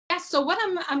So what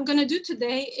I'm going to do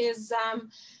today is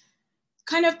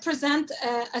kind of present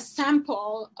a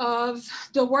sample of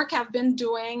the work I've been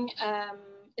doing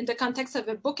in the context of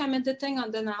a book I'm editing on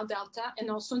the Nile Delta,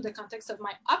 and also in the context of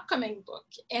my upcoming book.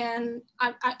 And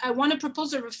I want to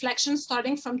propose a reflection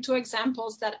starting from two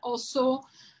examples that also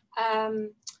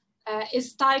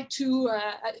is tied to,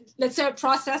 let's say, a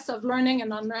process of learning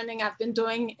and unlearning I've been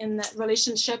doing in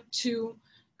relationship to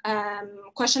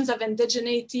questions of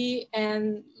indigeneity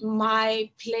and my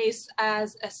place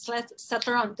as a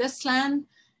settler on this land,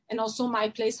 and also my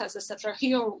place as a settler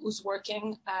here who's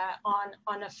working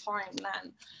on a foreign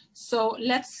land. So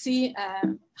let's see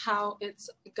how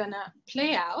it's gonna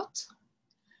play out.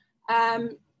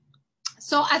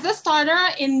 So as a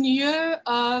starter, in lieu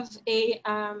of a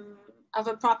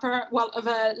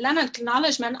land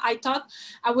acknowledgement, I thought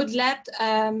I would let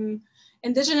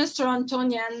Indigenous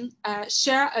Torontonian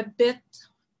share a bit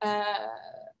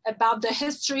about the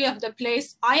history of the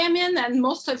place I am in, and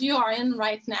most of you are in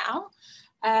right now,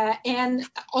 and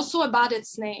also about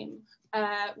its name,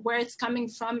 where it's coming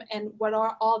from, and what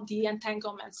are all the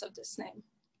entanglements of this name.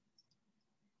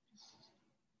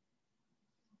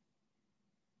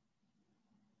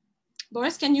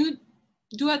 Boris, can you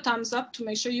do a thumbs up to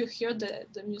make sure you hear the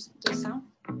music, the sound?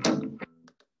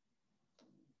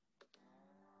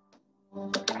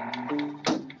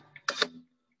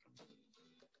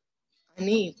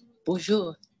 Ani,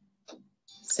 bonjour.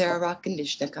 Sarah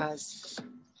Kandishnakas.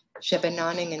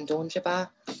 Shebananing and Donjaba,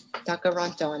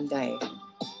 Takaranto and Day.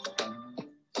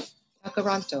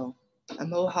 Takaranto, a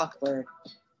Mohawk word.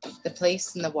 The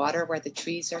place in the water where the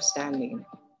trees are standing.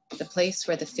 The place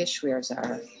where the fish weirs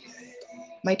are.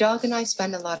 My dog and I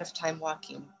spend a lot of time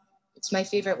walking. It's my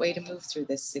favorite way to move through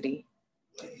this city.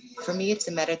 For me, it's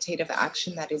a meditative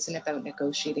action that isn't about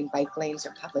negotiating bike lanes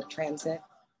or public transit,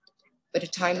 but a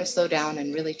time to slow down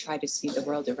and really try to see the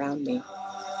world around me.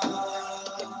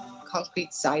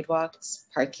 Concrete sidewalks,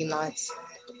 parking lots,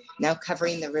 now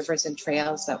covering the rivers and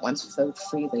trails that once flowed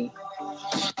freely.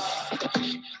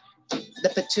 The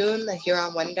Petun, the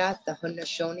Huron-Wendat, the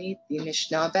Haudenosaunee, the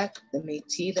Anishinaabeg, the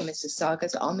Métis, the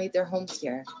Mississaugas all made their homes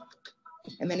here.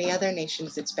 And many other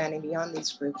nations expanding beyond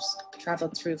these groups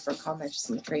traveled through for commerce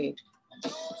and trade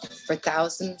for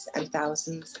thousands and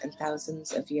thousands and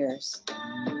thousands of years.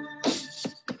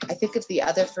 I think of the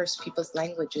other First Peoples'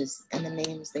 languages and the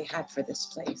names they had for this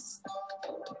place.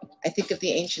 I think of the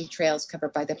ancient trails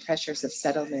covered by the pressures of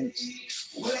settlement.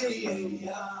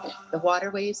 The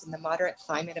waterways and the moderate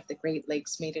climate of the Great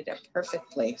Lakes made it a perfect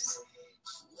place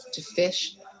to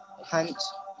fish, hunt,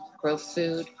 grow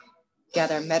food,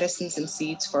 gather medicines and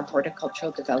seeds for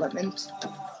horticultural development.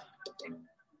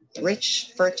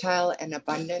 Rich, fertile, and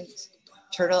abundant,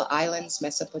 Turtle Islands,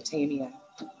 Mesopotamia.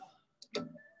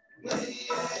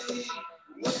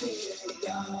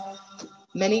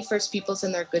 Many First Peoples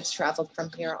and their goods traveled from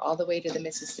here all the way to the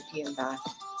Mississippi and back.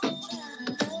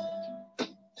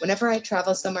 Whenever I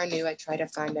travel somewhere new, I try to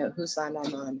find out whose land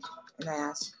I'm on, and I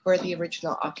ask, who are the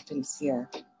original occupants here?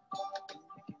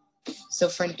 So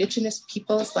for Indigenous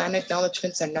peoples, land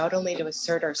acknowledgements are not only to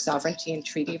assert our sovereignty and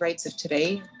treaty rights of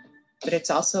today, but it's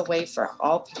also a way for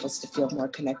all peoples to feel more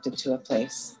connected to a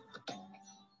place.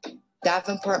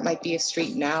 Davenport might be a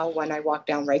street now, one I walk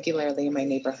down regularly in my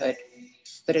neighborhood,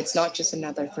 but it's not just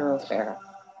another thoroughfare.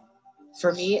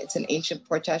 For me, it's an ancient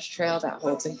portage trail that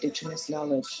holds Indigenous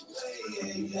knowledge.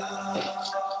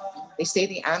 They say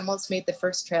the animals made the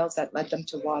first trails that led them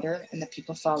to water, and the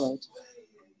people followed.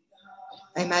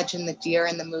 I imagine the deer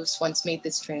and the moose once made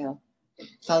this trail,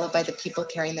 followed by the people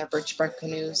carrying their birch bark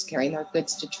canoes, carrying their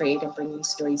goods to trade and bringing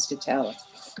stories to tell.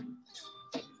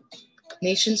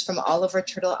 Nations from all over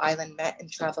Turtle Island met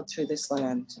and traveled through this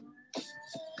land.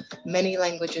 Many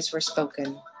languages were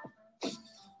spoken.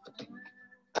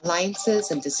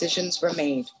 Alliances and decisions were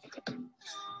made.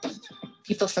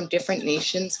 People from different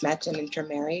nations met and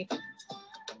intermarried.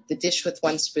 The dish with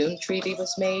one spoon treaty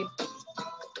was made.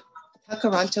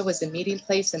 Takaranto was a meeting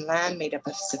place and land made up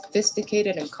of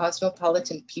sophisticated and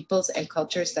cosmopolitan peoples and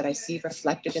cultures that I see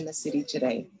reflected in the city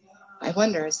today. I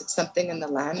wonder, is it something in the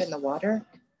land and the water?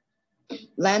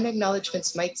 Land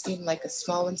acknowledgements might seem like a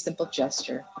small and simple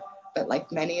gesture, but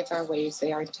like many of our ways,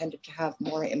 they are intended to have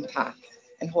more impact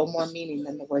and hold more meaning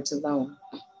than the words alone.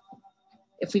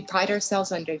 If we pride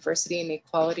ourselves on diversity and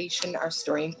equality, shouldn't our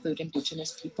story include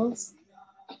Indigenous peoples?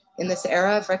 In this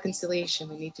era of reconciliation,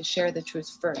 we need to share the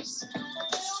truth first.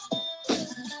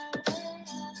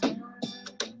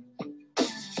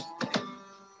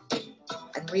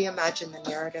 And reimagine the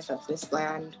narrative of this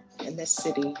land and this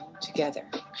city together.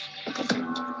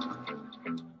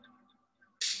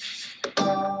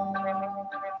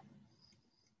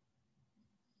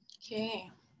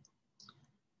 Okay.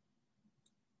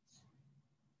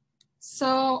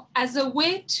 So as a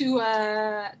way to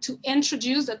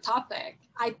introduce the topic,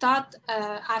 I thought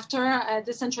after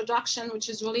this introduction, which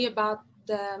is really about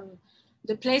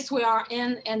the place we are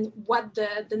in and what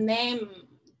the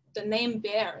name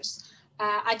bears,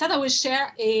 I thought I would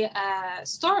share a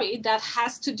story that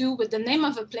has to do with the name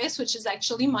of a place, which is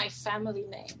actually my family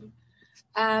name.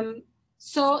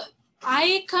 So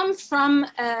I come from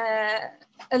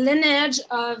a lineage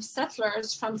of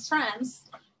settlers from France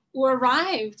who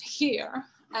arrived here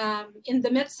in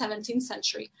the mid-17th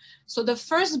century. So the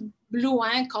first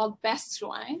Blouin, called Best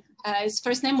Blouin, his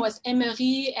first name was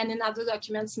Emery, and in other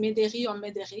documents, Médéry or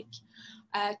Médéric,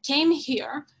 came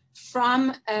here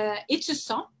from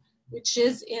Étusson, which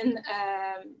is in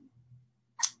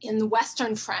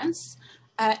Western France,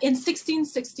 in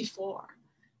 1664.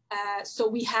 So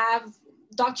we have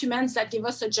documents that give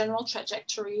us a general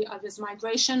trajectory of his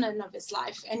migration and of his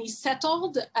life. And he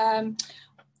settled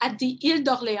at the Ile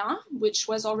d'Orléans, which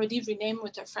was already renamed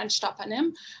with a French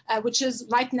toponym, which is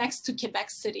right next to Quebec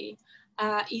City.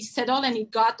 He settled and he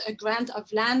got a grant of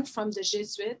land from the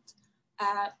Jesuits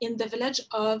in the village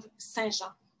of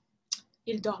Saint-Jean,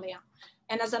 Ile d'Orléans.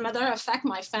 And as a matter of fact,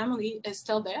 my family is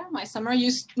still there. My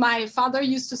father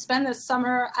used to spend the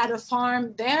summer at a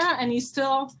farm there, and he's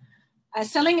still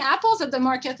selling apples at the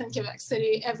market in Quebec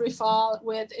City every fall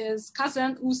with his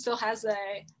cousin, who still has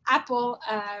a apple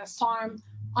farm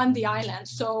on the island.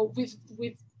 So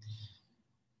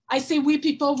I say we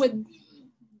people with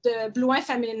the Blouin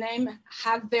family name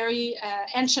have very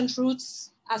ancient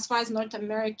roots as far as North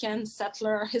American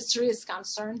settler history is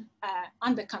concerned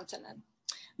on the continent.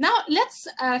 Now let's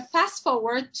fast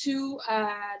forward to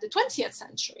the 20th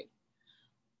century.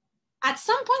 At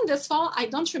some point this fall, I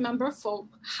don't remember for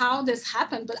how this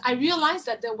happened, but I realized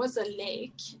that there was a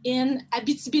lake in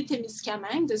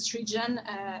Abitibi-Témiscamingue, this region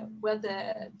where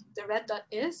the red dot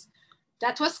is,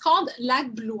 that was called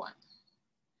Lac Blouin.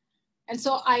 And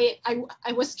so I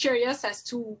was curious as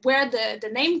to where the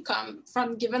name come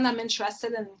from, given I'm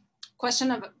interested in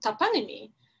question of toponymy.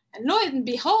 And lo and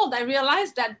behold, I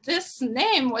realized that this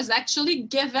name was actually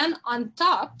given on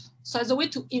top, so as a way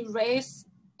to erase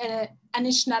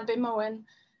Anishinaabemowin,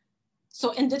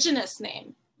 so indigenous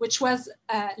name, which was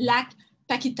Lac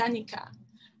Pakitanika.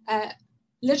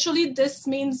 Literally, this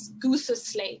means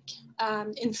Goose's Lake.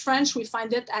 In French, we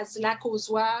find it as Lac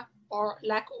aux Oies or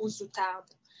Lac aux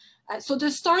Outardes. So the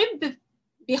story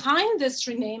behind this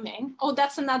renaming, oh,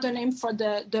 that's another name for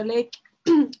the lake,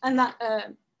 and that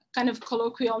kind of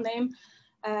colloquial name,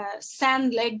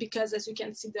 Sand Lake, because as you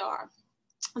can see,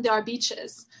 there are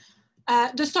beaches.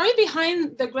 The story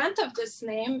behind the grant of this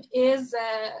name is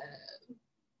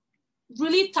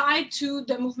really tied to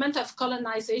the movement of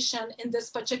colonization in this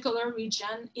particular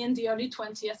region in the early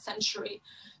 20th century.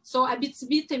 So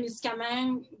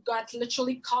Abitibi-Témiscamingue got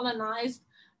literally colonized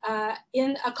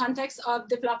in a context of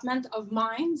development of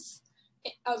mines,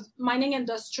 of mining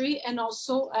industry, and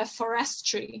also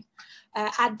forestry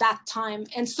at that time.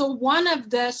 And so one of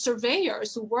the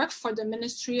surveyors who worked for the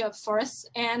Ministry of Forests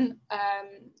and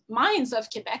Mines of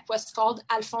Quebec was called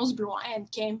Alphonse Blouin and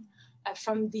came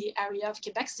from the area of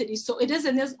Quebec City. So it is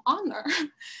in his honor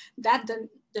that the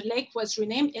lake was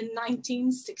renamed in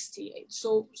 1968.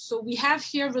 So we have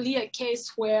here really a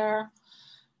case where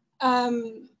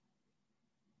an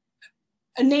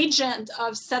agent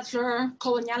of settler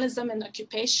colonialism and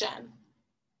occupation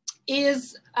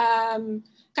is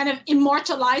kind of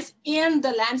immortalized in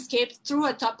the landscape through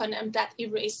a toponym that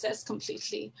erases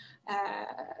completely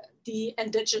the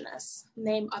indigenous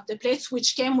name of the place,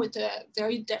 which came with a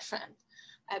very different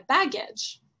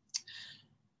baggage.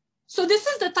 So this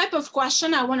is the type of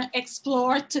question I want to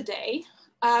explore today,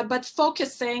 but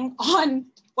focusing on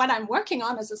what I'm working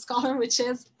on as a scholar, which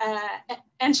is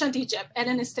ancient Egypt,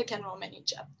 Hellenistic and Roman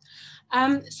Egypt.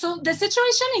 So the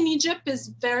situation in Egypt is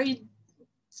very,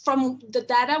 from the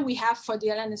data we have for the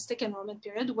Hellenistic and Roman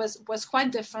period, was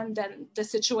quite different than the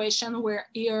situation we're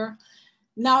here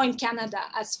now in Canada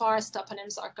as far as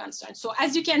toponyms are concerned. So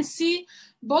as you can see,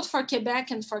 both for Quebec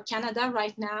and for Canada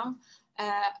right now,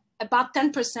 about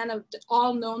 10% of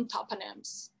all known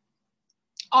toponyms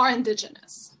are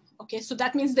indigenous. Okay, so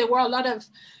that means there were a lot of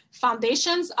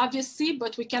foundations, obviously,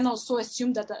 but we can also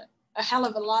assume that a hell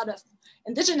of a lot of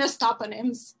indigenous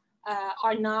toponyms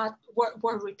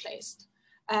were replaced.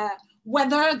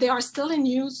 Whether they are still in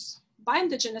use by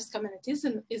indigenous communities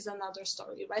is another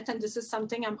story, right? And this is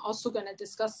something I'm also going to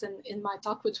discuss in my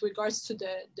talk with regards to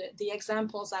the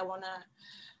examples I want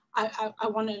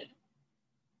to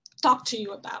talk to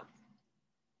you about.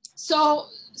 So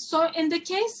in the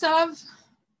case of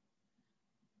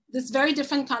this very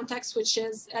different context, which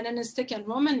is Hellenistic and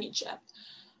Roman Egypt,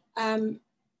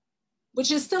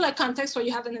 which is still a context where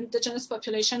you have an indigenous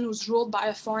population who's ruled by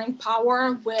a foreign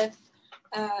power with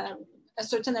a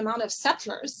certain amount of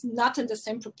settlers, not in the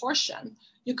same proportion.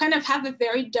 You kind of have a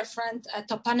very different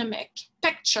toponymic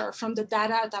picture from the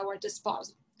data at our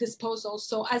disposal.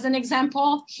 So as an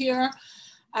example here,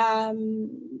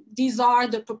 these are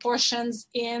the proportions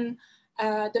in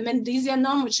the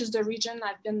Mendesianum, which is the region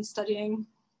I've been studying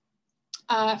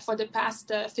for the past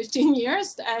 15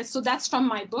 years. So that's from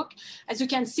my book. As you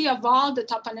can see, of all the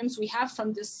toponyms we have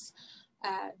from this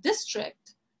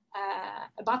district,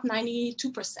 about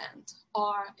 92%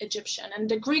 are Egyptian. And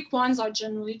the Greek ones are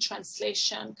generally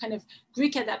translation, kind of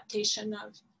Greek adaptation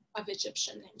of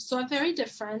Egyptian names. So a very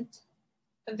different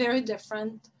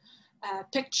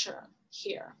picture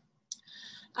here.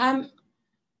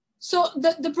 So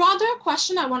the broader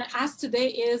question I want to ask today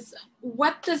is,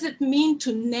 what does it mean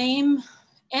to name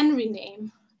and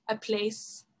rename a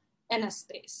place and a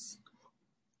space?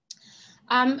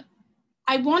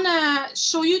 I want to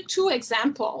show you two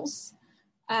examples.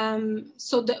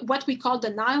 So what we call the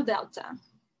Nile Delta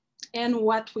and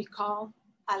what we call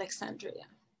Alexandria.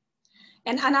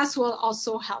 And Anass will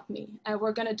also help me.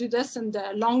 We're going to do this in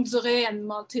the longue durée and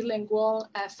multilingual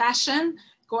fashion,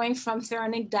 going from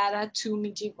pharaonic data to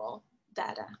medieval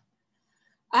data.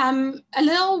 A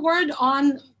little word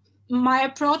on my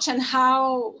approach and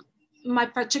how my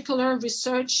particular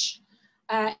research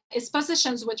is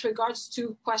positioned with regards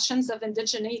to questions of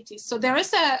indigeneity. So there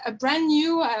is a brand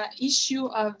new issue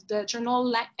of the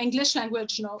journal English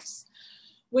Language Notes,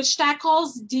 which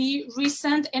tackles the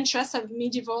recent interest of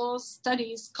medieval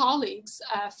studies colleagues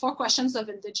for questions of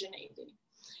indigeneity.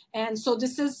 And so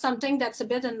this is something that's a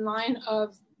bit in line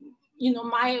of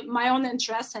my own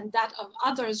interests and that of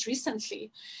others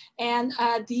recently. And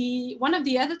one of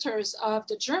the editors of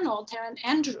the journal, Taryn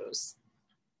Andrews,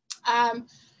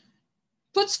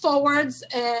 puts forward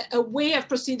a way of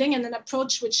proceeding and an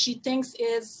approach which she thinks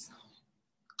is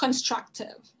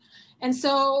constructive. And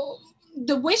so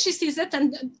the way she sees it,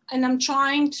 and I'm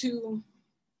trying to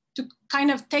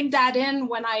kind of take that in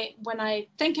when I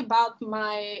think about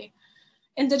my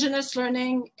indigenous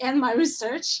learning and my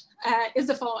research, is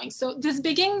the following. So this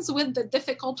begins with the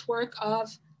difficult work of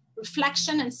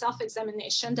reflection and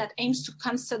self-examination that aims to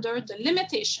consider the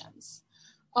limitations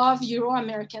of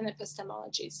Euro-American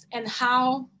epistemologies and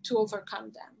how to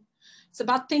overcome them. It's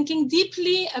about thinking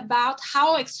deeply about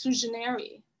how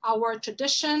exclusionary our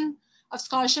tradition of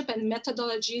scholarship and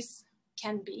methodologies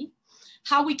can be,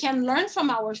 how we can learn from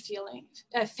our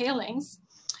failings,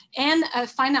 and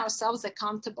find ourselves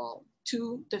accountable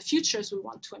to the futures we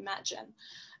want to imagine.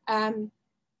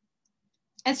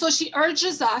 And so she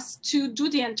urges us to do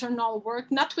the internal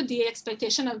work, not with the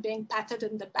expectation of being patted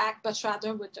in the back, but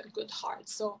rather with a good heart.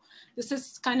 So this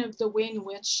is kind of the way in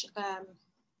which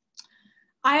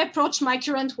I approach my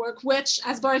current work, which,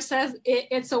 as Boris says,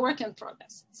 it's a work in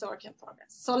progress. It's a work in progress.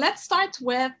 So let's start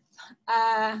with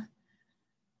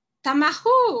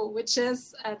Tamahu, which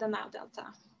is the Nile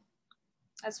Delta,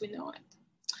 as we know it.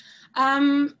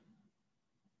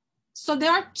 So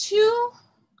there are two.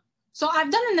 So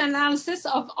I've done an analysis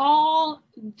of all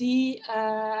the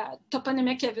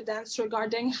toponymic evidence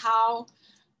regarding how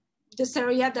this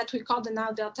area that we call the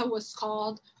Nile Delta was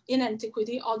called in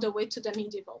antiquity all the way to the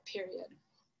medieval period.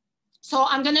 So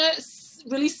I'm going to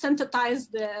really synthesize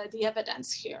the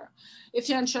evidence here. If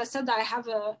you're interested,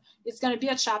 it's going to be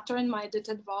a chapter in my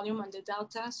edited volume on the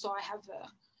Delta. So I have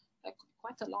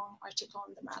quite a long article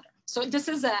on the matter. So this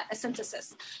is a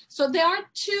synthesis. So there are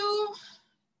two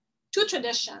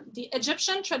traditions, the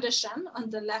Egyptian tradition on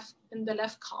the left, in the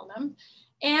left column,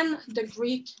 and the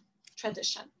Greek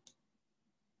tradition.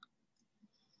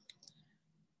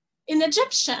 In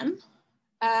Egyptian,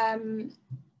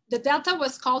 the delta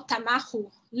was called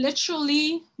Tamahu.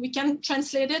 Literally, we can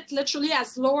translate it literally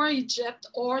as Lower Egypt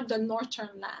or the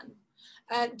Northern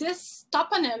Land. This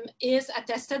toponym is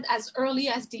attested as early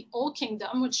as the Old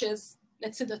Kingdom, which is,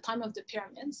 let's say, the time of the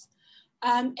pyramids.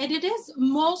 And it is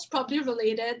most probably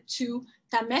related to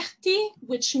Tamerti,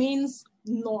 which means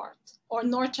north or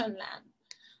northern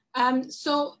land.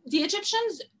 So the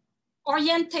Egyptians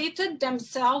orientated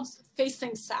themselves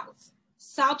facing south.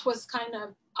 South was kind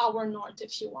of our north,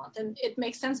 if you want. And it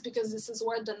makes sense because this is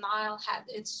where the Nile had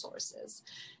its sources.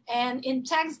 And in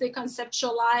text, they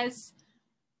conceptualize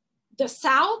the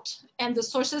south and the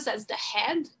sources as the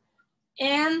head,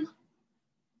 and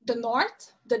the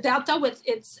north, the delta with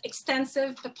its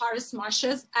extensive papyrus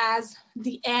marshes, as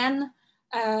the end,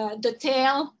 the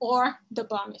tail, or the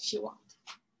bum, if you want.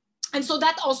 And so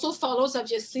that also follows,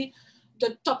 obviously,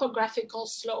 the topographical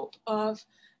slope of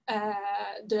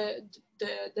the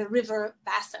river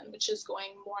basin, which is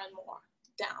going more and more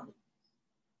down.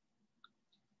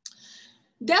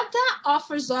 Delta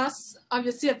offers us,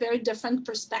 obviously, a very different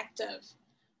perspective.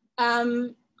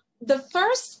 The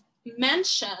first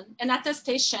mention and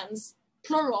attestations,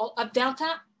 plural, of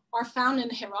delta are found in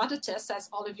Herodotus, as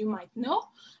all of you might know.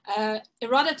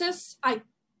 Herodotus,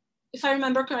 if I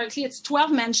remember correctly, it's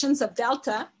 12 mentions of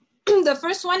delta. The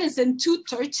first one is in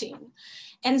 213.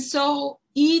 And so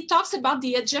he talks about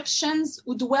the Egyptians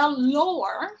who dwell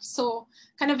lower, so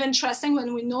kind of interesting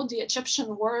when we know the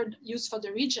Egyptian word used for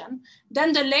the region,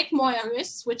 then the Lake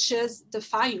Moeris, which is the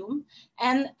Fayum,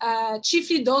 and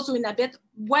chiefly those who inhabit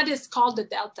what is called the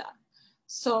Delta.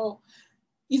 So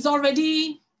he's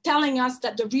already telling us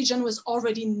that the region was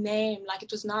already named, like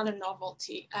it was not a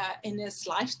novelty in his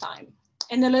lifetime.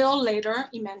 And a little later,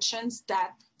 he mentions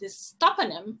that this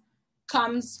toponym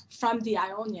comes from the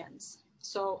Ionians,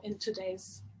 so in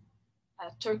today's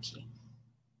Turkey.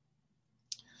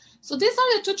 So these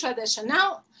are the two traditions.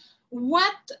 Now,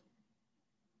 what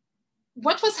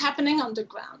was happening on the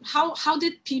ground? How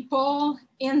did people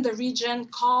in the region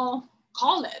call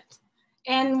it?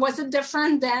 And was it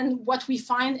different than what we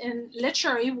find in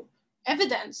literary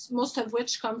evidence, most of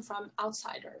which come from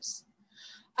outsiders?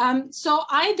 So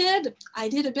I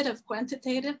did a bit of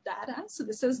quantitative data. So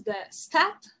this is the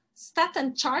stat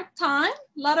and chart time,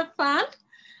 a lot of fun.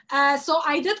 So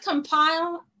I did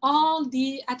compile all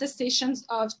the attestations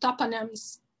of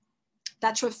toponyms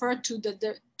that refer to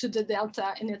the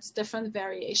delta in its different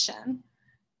variation,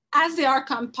 as they are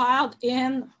compiled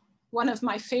in one of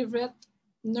my favorite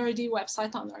nerdy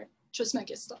websites on earth,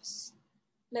 Trismegistos.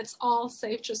 Let's all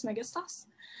save Trismegistos.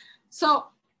 So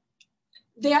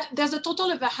there's a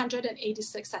total of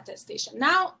 186 attestations.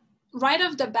 Now, right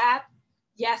off the bat,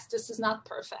 yes, this is not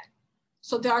perfect.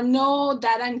 So there are no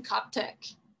data in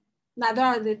Coptic, neither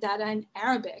are the data in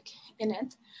Arabic in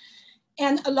it.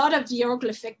 And a lot of the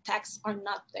hieroglyphic texts are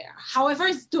not there. However,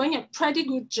 it's doing a pretty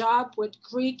good job with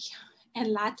Greek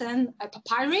and Latin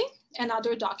papyri and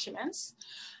other documents.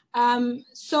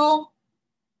 So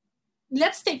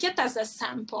let's take it as a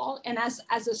sample and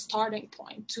as a starting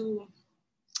point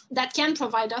that can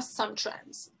provide us some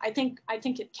trends. I think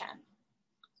it can.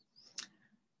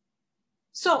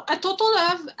 So a total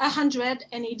of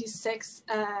 186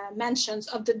 mentions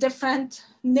of the different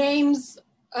names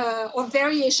or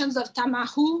variations of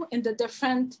Tamahu in the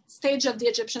different stage of the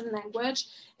Egyptian language,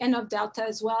 and of Delta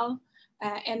as well,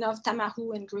 and of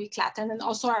Tamahu in Greek, Latin, and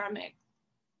also Aramaic.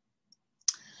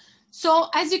 So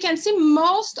as you can see,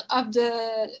 most of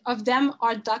them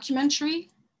are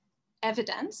documentary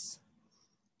evidence.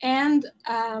 And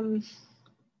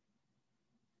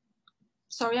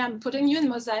sorry, I'm putting you in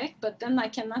mosaic, but then I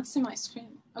cannot see my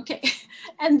screen. Okay,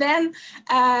 and then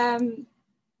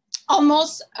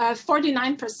almost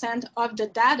 49% of the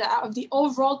data of the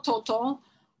overall total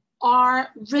are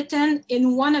written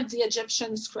in one of the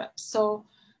Egyptian scripts. So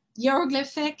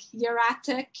hieroglyphic,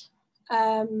 hieratic,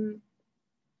 and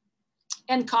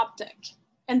Coptic,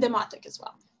 and Demotic as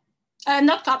well.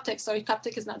 Not Coptic, sorry,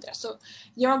 Coptic is not there. So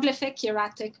hieroglyphic,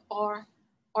 hieratic, or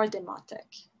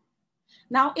Demotic.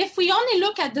 Now, if we only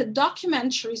look at the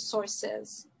documentary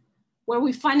sources where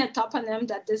we find a toponym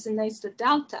that designates the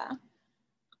delta,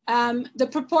 the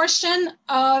proportion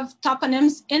of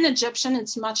toponyms in Egyptian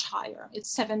is much higher.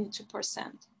 It's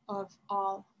 72% of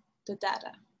all the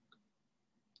data.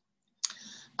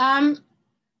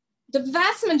 The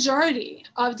vast majority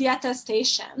of the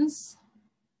attestations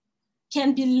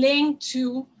can be linked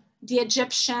to the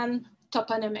Egyptian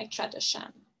toponymic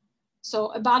tradition.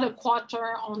 So about a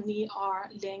quarter only are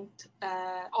linked,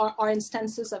 are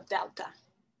instances of delta.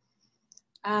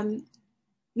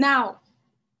 Now,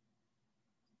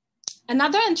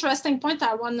 another interesting point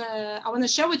I wanna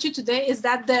share with you today is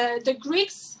that the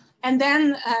Greeks and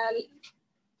then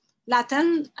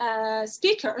Latin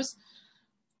speakers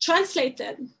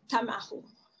translated Tamahu.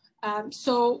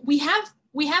 So we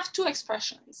have two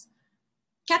expressions.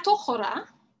 Kato chora,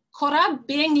 chora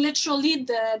being literally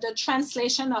the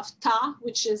translation of ta,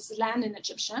 which is land in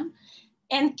Egyptian,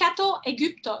 and kato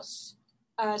Egyptos,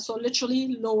 so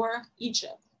literally lower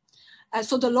Egypt.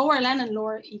 So the lower land and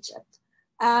lower Egypt.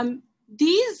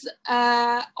 These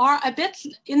are a bit,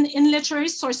 in literary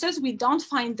sources, we don't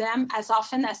find them as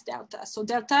often as delta. So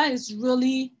delta is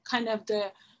really kind of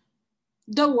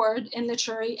the word in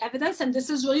literary evidence, and this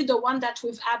is really the one that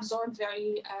we've absorbed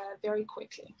very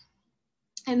quickly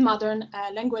in modern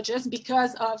languages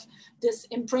because of this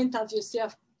imprint, obviously,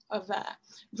 of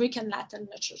Greek and Latin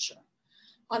literature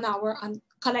on our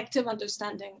collective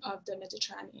understanding of the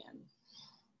Mediterranean.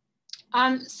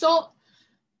 So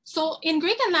So in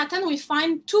Greek and Latin, we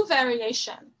find two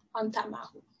variations on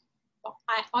Tamahu. Well,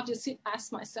 I obviously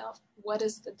asked myself, what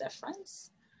is the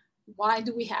difference? Why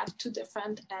do we have two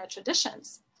different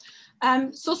traditions?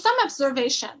 So some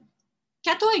observation.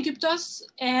 Cato Aegyptus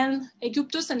and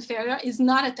Aegyptus Inferior is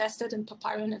not attested in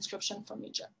papyrus inscription from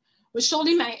Egypt, which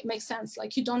surely makes sense.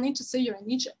 Like, you don't need to say you're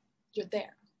in Egypt, you're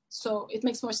there. So it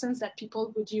makes more sense that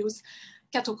people would use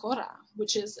Katokora,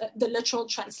 which is the literal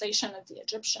translation of the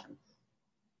Egyptian.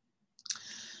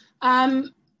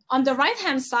 On the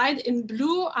right-hand side in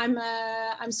blue,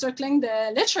 I'm circling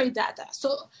the literary data. So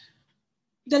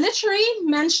the literary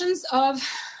mentions of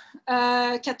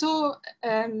Cato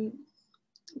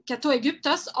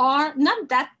Aegyptus are not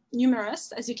that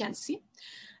numerous, as you can see.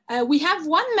 We have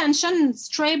one mention in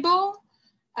Strabo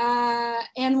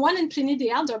and one in Pliny the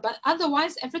Elder, but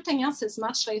otherwise everything else is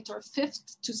much later,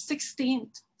 5th to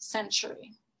 16th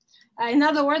century. In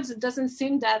other words, it doesn't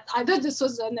seem that either this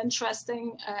was an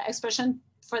interesting expression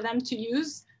for them to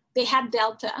use. They had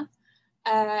delta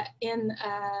in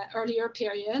earlier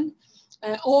period,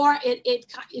 or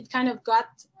it kind of got,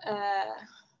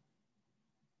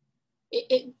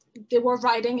 they were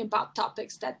writing about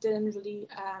topics that didn't really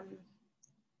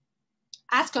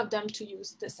ask of them to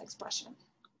use this expression.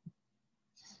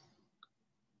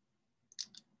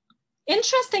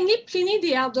 Interestingly, Pliny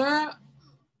the Elder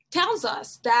tells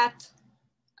us that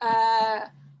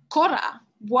Kora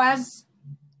was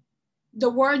the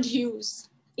word used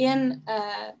in,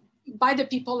 by the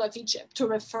people of Egypt to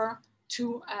refer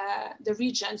to the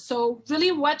region. So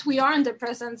really what we are in the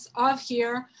presence of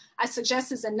here, I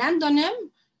suggest, is an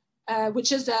endonym,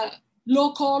 which is a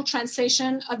local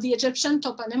translation of the Egyptian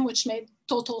toponym, which made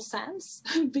total sense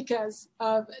because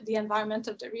of the environment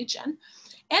of the region.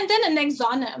 And then an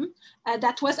exonym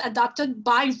that was adopted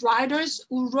by writers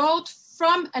who wrote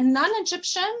from a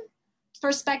non-Egyptian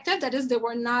perspective, that is, they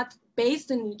were not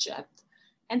based in Egypt,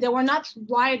 and they were not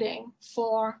writing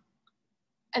for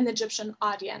an Egyptian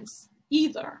audience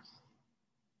either.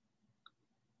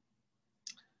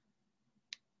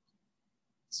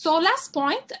 So last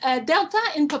point, delta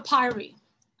in papyri.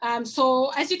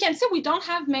 So as you can see, we don't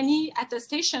have many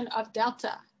attestation of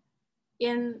delta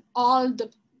in all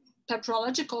the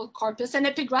papyrological corpus, and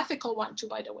epigraphical one too,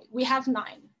 by the way. We have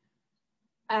 9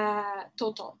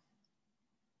 total,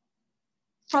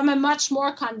 from a much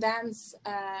more condensed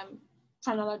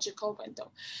chronological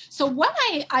window. So what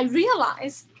I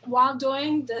realized while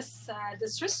doing this,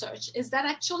 this research is that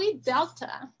actually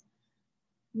delta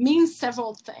means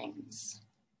several things.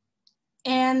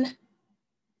 And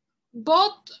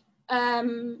both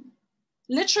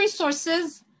literary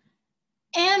sources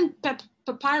and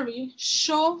papyri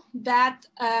show that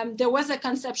there was a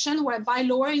conception whereby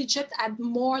Lower Egypt had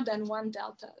more than one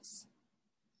deltas.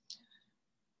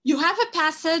 You have a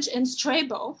passage in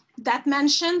Strabo that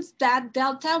mentions that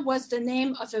delta was the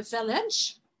name of a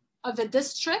village, of a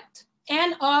district,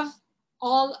 and of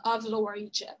all of Lower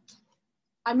Egypt.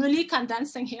 I'm really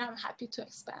condensing here. I'm happy to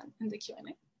expand in the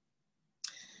Q&A.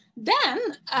 Then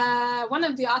one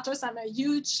of the authors I'm a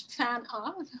huge fan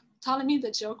of, Ptolemy the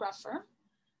geographer,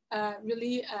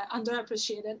 really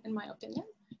underappreciated in my opinion,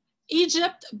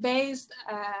 Egypt-based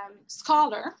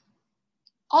scholar,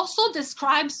 also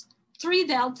describes 3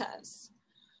 deltas,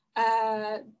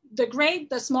 the great,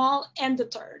 the small, and the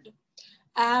third.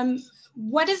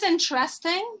 What is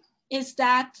interesting is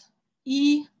that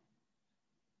he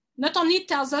not only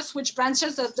tells us which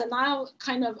branches of the Nile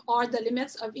kind of are the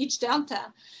limits of each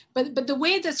delta, but the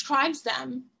way he describes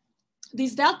them,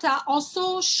 these delta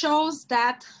also shows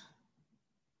that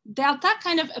delta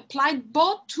kind of applied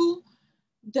both to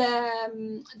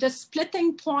the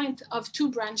splitting point of 2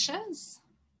 branches,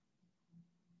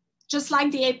 just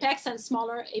like the apex and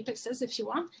smaller apexes, if you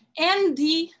want, and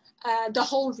the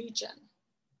whole region.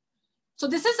 So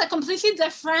this is a completely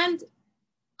different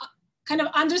kind of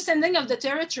understanding of the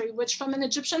territory, which from an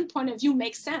Egyptian point of view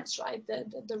makes sense, right?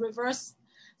 The reverse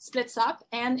splits up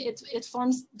and it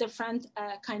forms different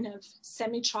kind of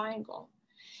semi-triangle.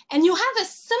 And you have a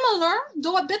similar,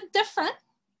 though a bit different,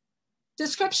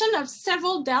 description of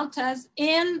several deltas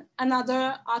in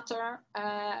another author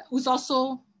who's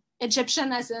also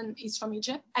Egyptian, as in he's from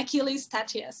Egypt, Achilles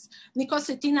Tatius. Nikos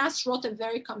Etinas wrote a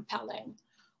very compelling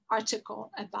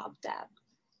article about that.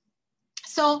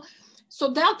 So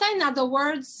delta, in other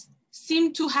words,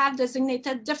 seem to have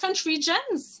designated different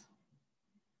regions,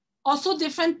 also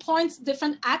different points,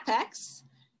 different apex,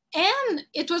 and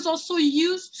it was also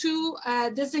used to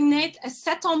designate a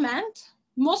settlement,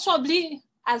 most probably,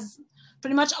 as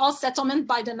pretty much all settlement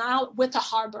by the Nile, with a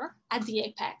harbor at the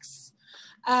apex.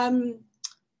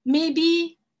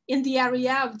 Maybe in the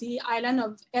area of the island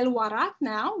of El Warat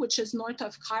now, which is north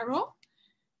of Cairo.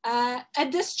 A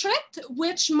district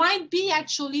which might be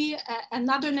actually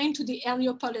another name to the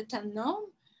Heliopolitan nome.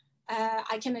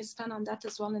 I can expand on that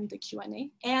as well in the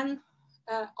Q&A, and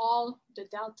all the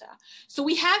delta. So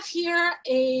we have here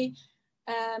a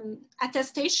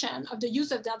attestation of the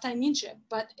use of delta in Egypt,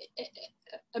 but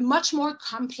a much more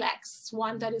complex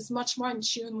one that is much more in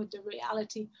tune with the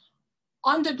reality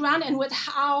on the ground and with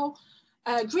how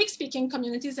Greek-speaking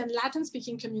communities and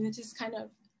Latin-speaking communities kind of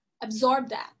absorb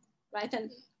that, right?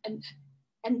 And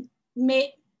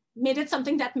made it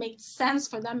something that made sense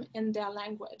for them in their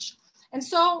language. And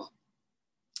so,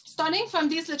 starting from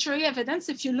these literary evidence,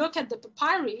 if you look at the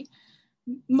papyri,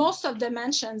 most of the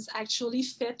mentions actually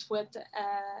fit with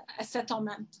a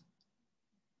settlement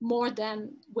more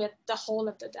than with the whole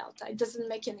of the delta. It doesn't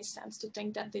make any sense to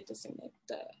think that they designate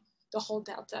the whole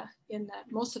delta in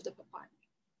most of the papyri.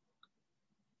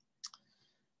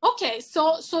 Okay,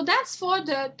 so that's for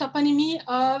the toponymy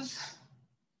of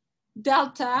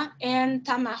delta and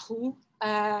Tamahu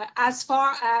as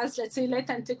far as, let's say, late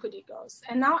antiquity goes.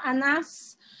 And now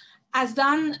Anass has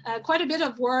done quite a bit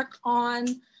of work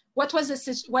on what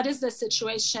is the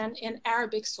situation in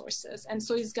Arabic sources. And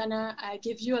so he's gonna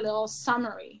give you a little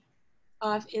summary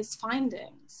of his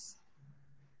findings.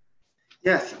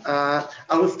 Yes, I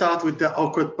will start with the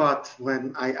awkward part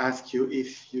when I ask you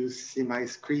if you see my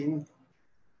screen.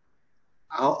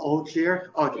 All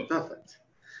clear? Okay, perfect.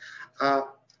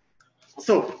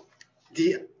 So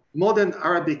the modern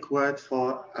Arabic word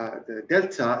for the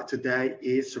delta today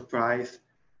is surprise,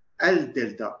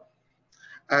 al-delta.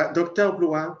 Dr.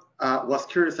 Blouin was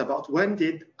curious about when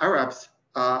did Arabs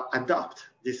adopt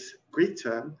this Greek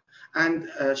term, and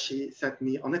she sent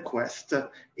me on a quest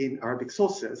in Arabic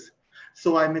sources.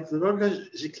 So I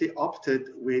methodologically opted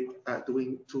with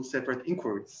doing two separate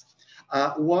inquiries.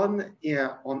 One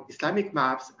on Islamic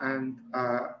maps and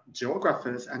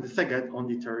geographers, and the second on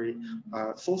literary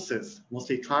sources,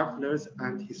 mostly travelers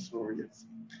and historians.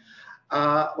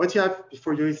 What you have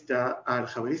before you is the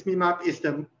Al-Khwarizmi map. Is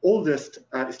the oldest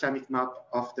Islamic map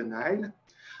of the Nile.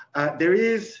 There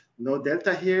is no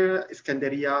delta here,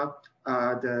 Iskandaria,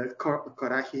 the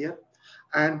Korah here,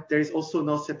 and there is also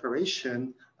no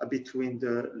separation between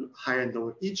the higher and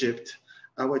lower Egypt.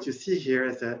 What you see here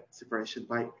is a separation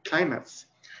by climates.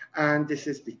 And this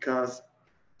is because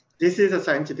this is a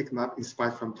scientific map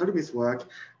inspired from Ptolemy's work,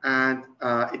 and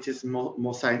it is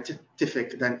more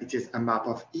scientific than it is a map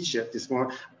of Egypt. It's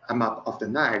more a map of the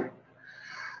Nile.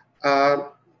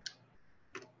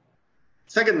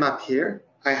 Second map here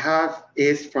I have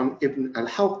is from Ibn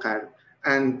al-Hawqal,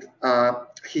 and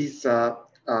he's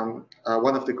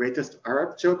one of the greatest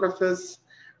Arab geographers.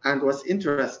 And what's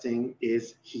interesting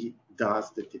is he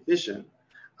does the division.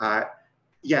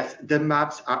 Yes, the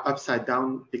maps are upside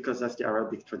down because that's the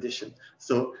Arabic tradition.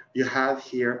 So you have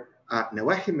here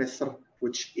Nawahi Misr,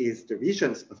 which is the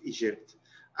regions of Egypt,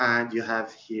 and you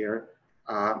have here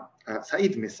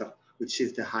Sa'id Misr, which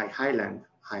is the highland,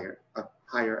 higher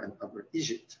and upper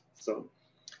Egypt. So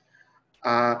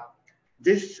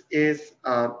this is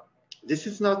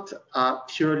not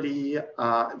purely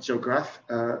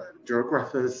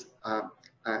geographers'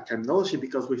 terminology,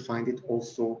 because we find it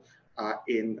also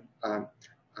in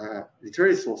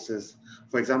literary sources.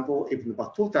 For example, Ibn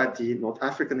Battuta, the North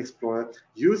African explorer,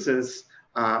 uses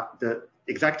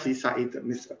exactly Sa'id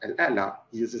Misr al-A'la,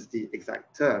 uses the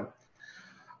exact term.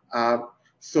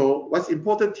 So what's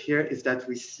important here is that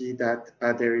we see that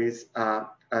there is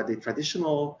the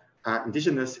traditional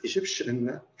indigenous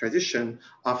Egyptian tradition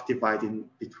of dividing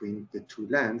between the two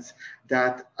lands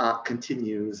that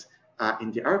continues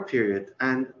in the Arab period,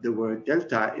 and the word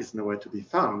delta is nowhere to be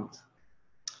found.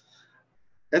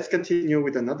 Let's continue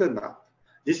with another map.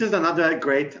 This is another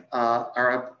great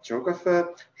Arab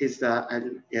geographer. He's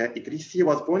Idrisi.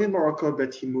 Was born in Morocco,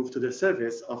 but he moved to the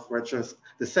service of Rajas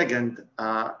II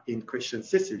in Christian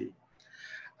Sicily.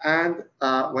 And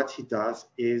what he does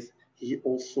is he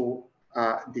also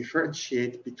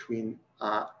differentiates between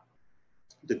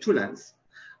the two lands.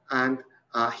 And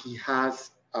he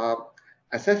has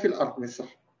Asafil Ard Misr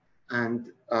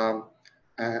and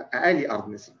Ali Ard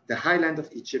Misr, the highland of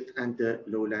Egypt and the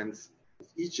lowlands of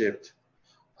Egypt,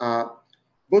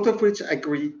 both of which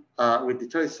agree with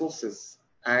literary sources.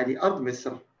 Ali Ard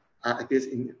Misr appears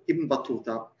in Ibn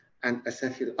Battuta, and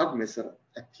Asafil Ard Misr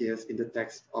appears in the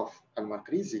text of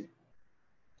Al-Maqrizi.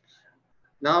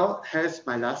 Now, here's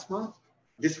my last map.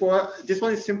 This one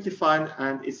is simplified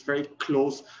and it's very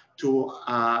close to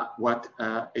what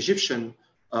Egyptian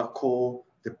call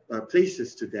the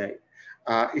places today.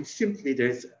 It's simply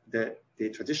there's the the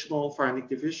traditional pharaonic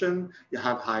division. You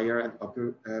have higher and upper,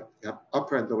 you have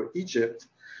upper and lower Egypt,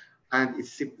 and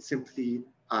it's simply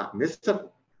Misr,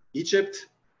 Egypt,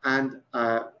 and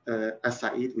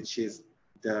As-Sa'id, which is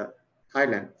the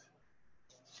highland.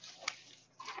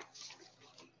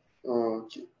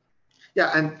 Okay. Yeah,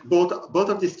 and both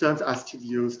of these terms are still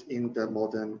used in the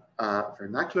modern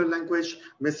vernacular language.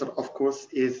 Misr, of course,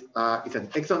 is an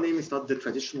exonym. It's not the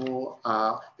traditional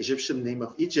Egyptian name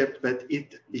of Egypt, but it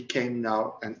became now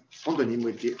an homonym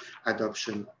with the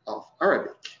adoption of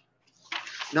Arabic.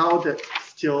 Now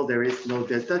still there is no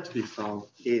delta to be found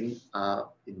in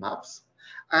maps,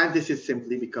 and this is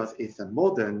simply because it's a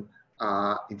modern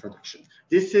introduction.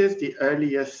 This is the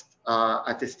earliest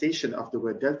attestation of the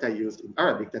word delta used in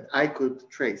Arabic that I could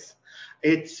trace.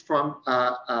 It's from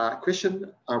a Christian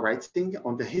writing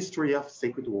on the history of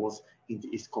sacred wars in the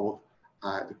East called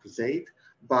the Crusade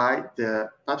by the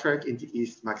Patriarch in the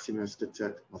East, Maximus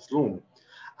III Mazlum.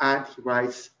 And he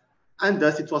writes, and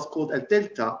thus it was called a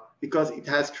delta because it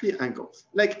has 3 angles,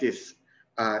 like this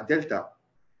delta.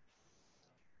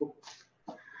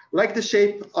 Like the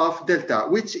shape of delta,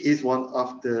 which is one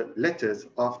of the letters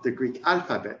of the Greek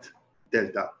alphabet,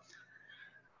 delta.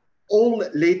 All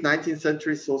late 19th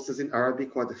century sources in Arabic,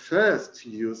 who are the first to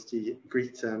use the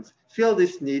Greek terms, feel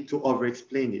this need to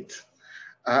over-explain it.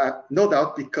 No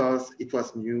doubt because it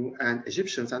was new and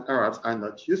Egyptians and Arabs are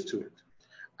not used to it.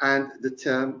 And the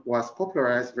term was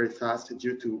popularized very fast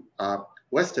due to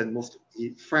Western,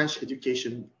 mostly French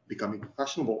education becoming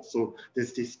fashionable. So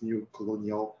there's this new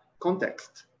colonial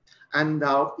context. And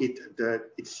now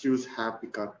its use have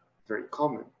become very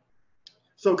common.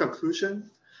 So conclusion,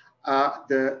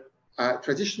 the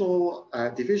traditional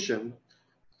division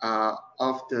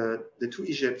of the 2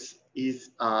 Egypts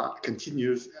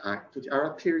continues to the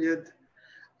Arab period,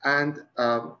 and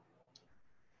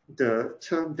the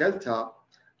term delta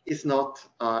is not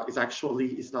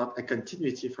a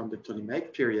continuity from the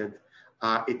Ptolemaic period.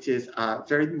 It is a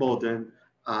very modern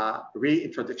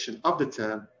reintroduction of the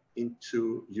term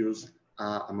into use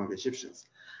among Egyptians.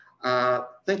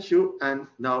 Thank you, and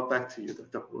now back to you,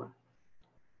 Dr. Blouin.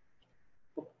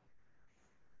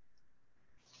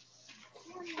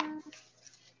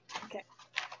 Okay.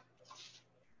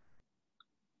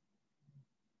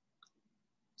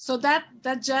 So that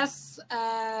just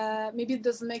maybe it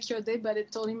doesn't make your day, but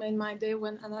it totally made my day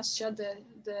when Anass shared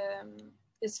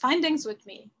his findings with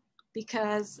me.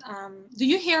 Because do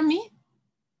you hear me?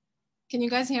 Can you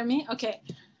guys hear me? Okay.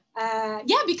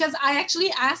 Yeah, because I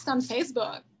actually asked on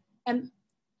Facebook, and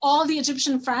all the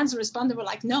Egyptian friends responded, were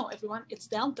like, no, everyone, it's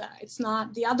delta. It's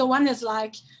not, the other one is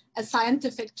like a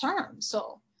scientific term.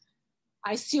 So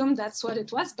I assumed that's what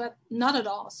it was, but not at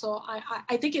all. So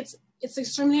I think it's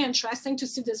extremely interesting to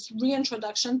see this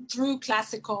reintroduction through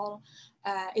classical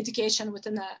education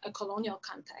within a colonial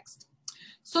context.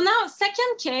 So now,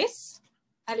 second case,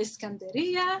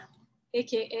 Alexandria,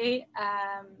 AKA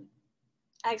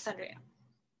Alexandria.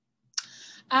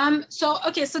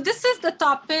 Okay, so this is the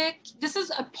topic, this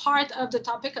is a part of the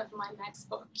topic of my next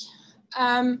book.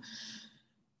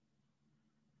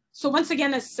 So once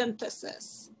again, a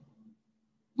synthesis.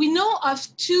 We know of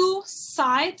 2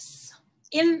 sites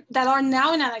that are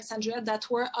now in Alexandria that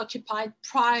were occupied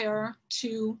prior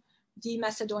to the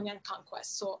Macedonian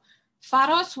conquest. So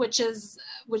Pharos, which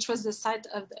was the site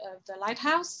of the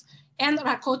lighthouse, and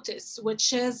Rakotis,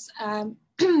 which is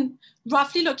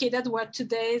roughly located where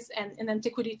today's, and in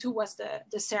antiquity too, was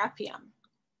the Serapeum.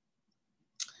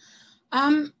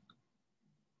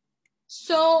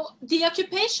 So the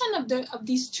occupation of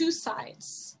these 2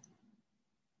 sites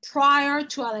prior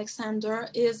to Alexander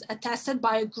is attested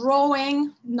by a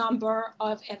growing number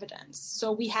of evidence.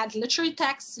 So we had literary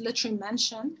texts, literary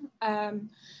mention.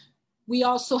 We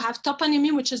also have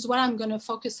toponymy, which is what I'm going to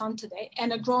focus on today,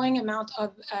 and a growing amount of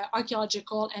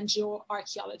archaeological and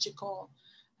geoarchaeological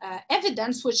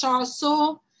evidence, which are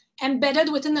also embedded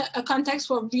within a context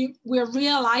where we're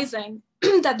realizing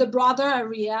that the broader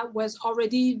area was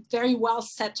already very well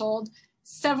settled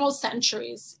several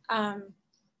centuries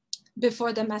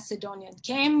before the Macedonian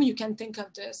came. You can think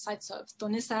of the sites of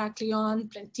Tonis Heraklion,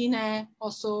 Plentine,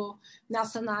 also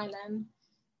Nelson Island,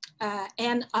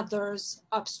 and others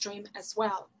upstream as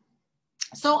well.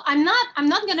 So I'm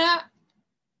not gonna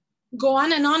go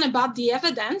on and on about the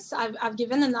evidence. I've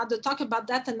given another talk about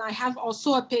that, and I have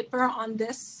also a paper on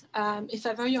this. If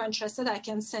ever you're interested, I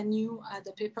can send you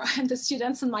the paper, and the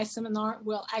students in my seminar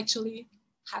will actually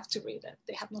have to read it.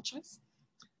 They have no choice.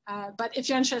 But if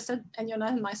you're interested and you're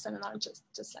not in my seminar, just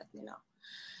let me know.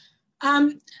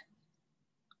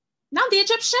 Now the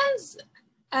Egyptians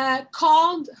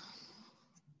called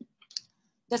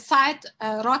the site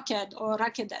Raked or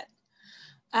Rakedet.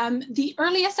 The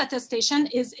earliest attestation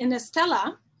is in a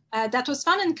stela that was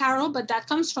found in Cairo, but that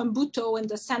comes from Buto in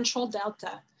the central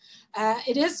delta.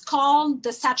 It is called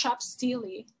the satrap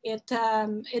stele.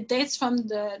 It dates from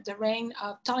the reign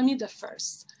of Ptolemy I.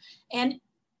 And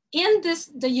in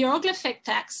the hieroglyphic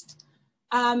text,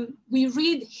 we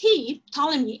read, he,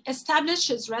 Ptolemy, established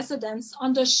his residence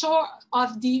on the shore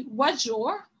of the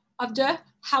Wajor of the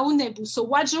Haunebu. So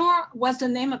Wajor was the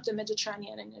name of the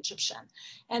Mediterranean in Egyptian.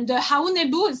 And the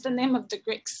Haunebu is the name of the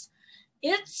Greeks.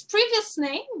 Its previous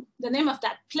name, the name of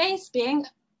that place being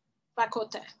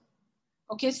Rakote.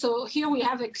 Okay, so here we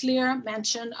have a clear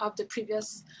mention of the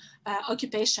previous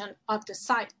occupation of the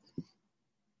site.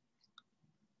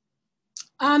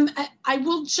 I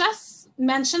will just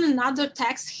mention another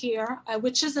text here,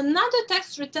 which is another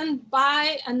text written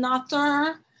by an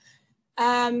author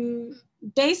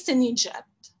based in Egypt,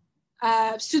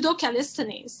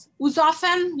 Pseudo-Callisthenes, who's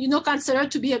often,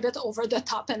 considered to be a bit over the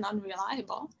top and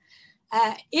unreliable.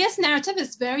 His narrative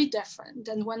is very different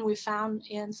than when we found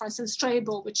in, for instance,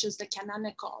 Strabo, which is the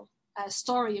canonical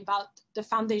story about the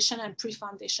foundation and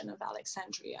pre-foundation of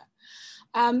Alexandria.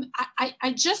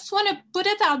 I just want to put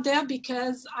it out there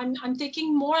because I'm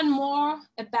thinking more and more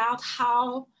about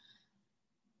how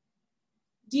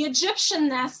the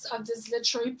Egyptianness of this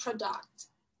literary product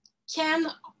can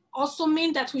also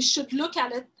mean that we should look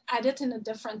at it in a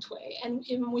different way. And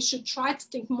we should try to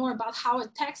think more about how a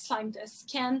text like this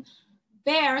can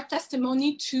bear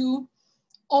testimony to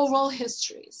oral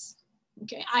histories.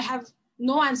 Okay, I have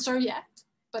no answer yet,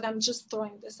 but I'm just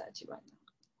throwing this at you right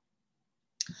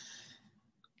now.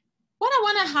 What I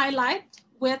want to highlight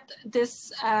with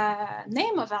this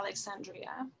name of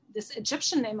Alexandria, this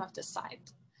Egyptian name of the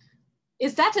site,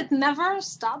 is that it never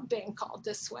stopped being called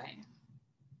this way.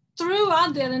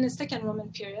 Throughout the Hellenistic and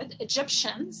Roman period,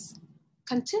 Egyptians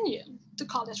continued to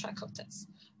call it Rakotes.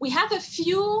 We have a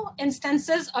few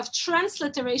instances of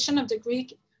transliteration of the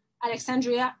Greek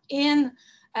Alexandria in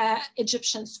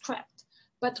Egyptian script,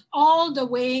 but all the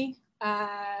way,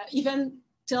 even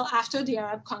till after the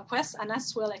Arab conquest,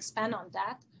 Anass will expand on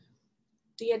that,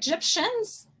 the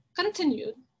Egyptians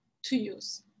continued to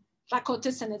use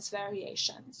Rakotes and its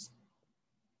variations.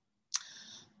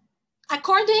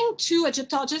 According to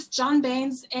Egyptologists John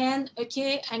Baines and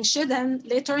Eke Engshiden,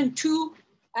 later in two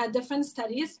different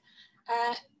studies,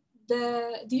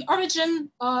 the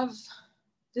origin of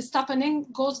this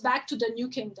toponym goes back to the New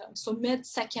Kingdom, so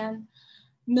mid-2nd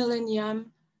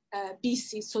millennium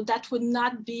BC. So that would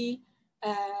not be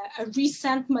a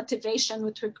recent motivation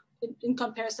in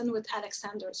comparison with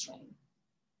Alexander's reign.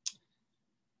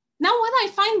 Now, what I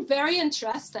find very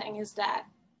interesting is that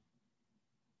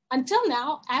until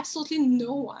now, absolutely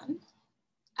no one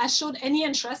has showed any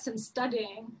interest in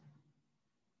studying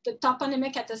the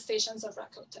toponymic attestations of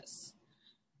Rakotes.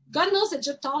 God knows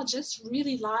Egyptologists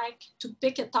really like to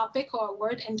pick a topic or a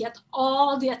word and get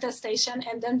all the attestation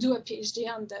and then do a PhD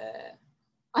on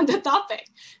the topic.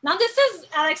 Now this is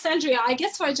Alexandria. I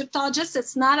guess for Egyptologists,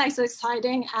 it's not as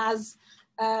exciting as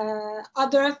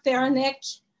other pharaonic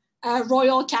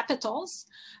royal capitals.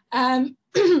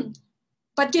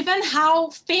 But given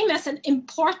how famous and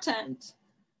important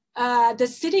the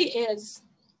city is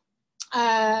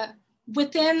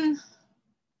within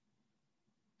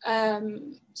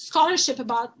scholarship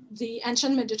about the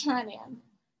ancient Mediterranean,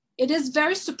 it is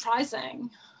very surprising,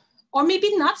 or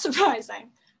maybe not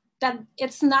surprising, that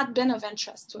it's not been of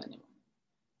interest to anyone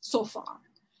so far.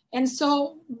 And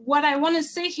so what I want to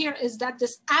say here is that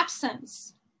this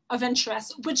absence of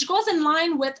interest, which goes in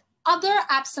line with other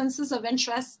absences of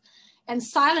interest and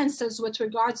silences with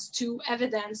regards to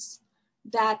evidence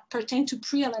that pertain to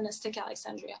pre-Hellenistic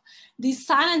Alexandria. These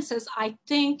silences, I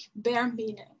think, bear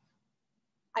meaning.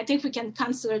 I think we can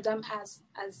consider them as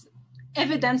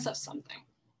evidence of something.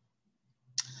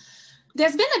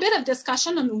 There's been a bit of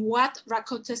discussion on what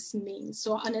Rakotes means,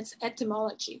 so on its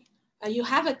etymology. You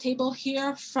have a table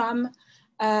here from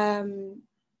Ekes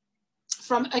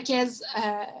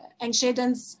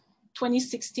Engsheden's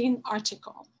 2016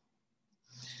 article.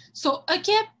 So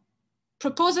Eke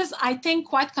proposes, I think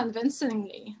quite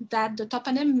convincingly, that the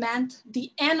toponym meant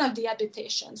the end of the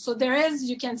habitation. So there is,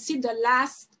 you can see the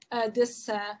last,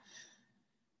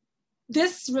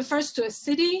 this refers to a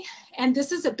city, and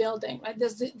this is a building, right?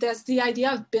 There's the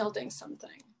idea of building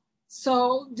something.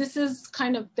 So this is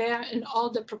kind of there in all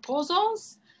the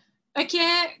proposals.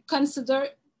 Eke comes to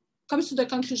the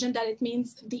conclusion that it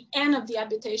means the end of the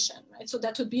habitation, right? So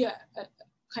that would be a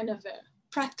kind of a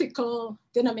practical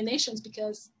denominations,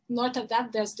 because north of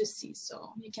that there's the sea,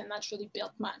 so you cannot really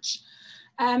build much.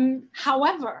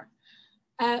 However,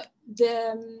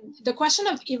 the question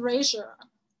of erasure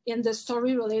in the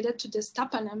story related to this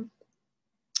toponym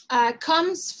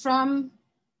comes from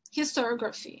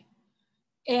historiography.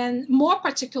 And more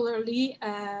particularly,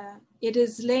 it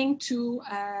is linked to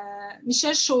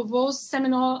Michel Chauveau's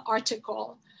seminal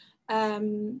article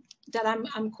that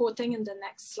I'm quoting in the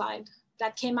next slide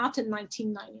that came out in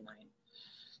 1999.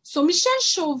 So Michel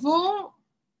Chauveau,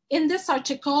 in this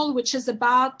article, which is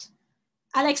about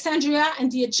Alexandria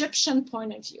and the Egyptian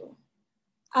point of view,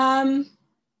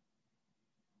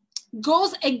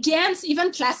 goes against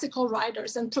even classical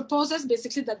writers and proposes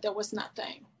basically that there was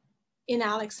nothing in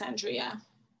Alexandria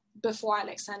before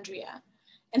Alexandria,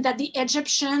 and that the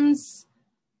Egyptians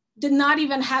did not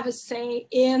even have a say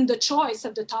in the choice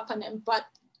of the toponym, but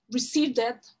received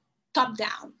it top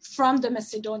down from the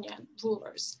Macedonian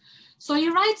rulers. So he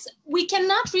writes, we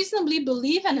cannot reasonably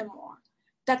believe anymore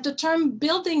that the term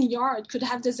building yard could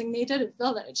have designated a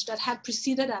village that had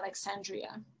preceded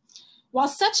Alexandria, while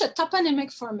such a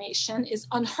toponymic formation is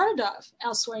unheard of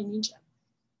elsewhere in Egypt.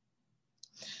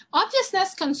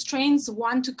 Obviousness constrains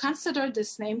one to consider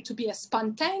this name to be a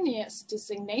spontaneous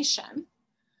designation,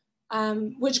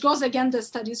 which goes against the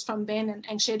studies from Bain and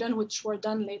Engsheden, which were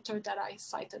done later that I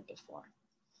cited before,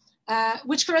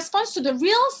 which corresponds to the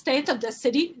real state of the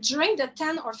city during the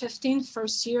 10 or 15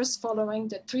 first years following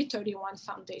the 331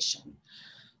 foundation,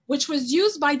 which was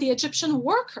used by the Egyptian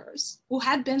workers who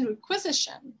had been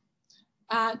requisitioned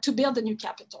to build a new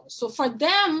capital. So for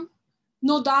them,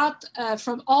 no doubt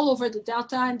from all over the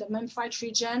Delta and the Memphite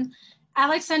region,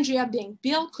 Alexandria being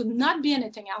built could not be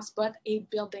anything else but a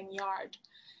building yard.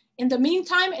 In the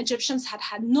meantime, Egyptians had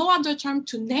had no other term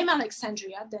to name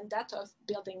Alexandria than that of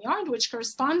building yard, which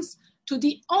corresponds to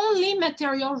the only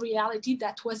material reality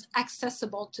that was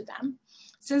accessible to them,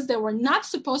 since they were not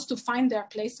supposed to find their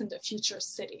place in the future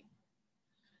city.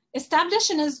 Established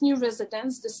in his new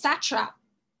residence, the satrap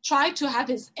tried to have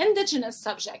his indigenous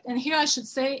subject, and here I should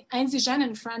say indigène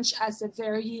in French as a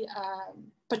very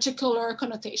particular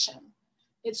connotation.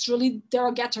 It's really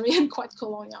derogatory and quite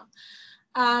colonial.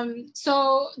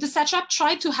 So the satrap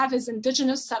tried to have his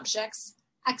indigenous subjects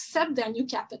accept their new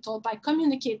capital by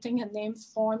communicating a name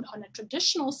formed on a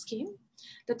traditional scheme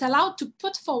that allowed to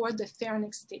put forward the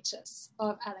pharaonic status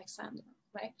of Alexander,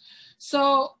 right?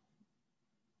 So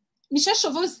Michel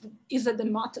Chauveau is a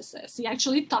demoticist. He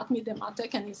actually taught me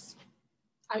demotic, and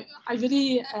I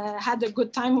really had a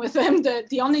good time with him.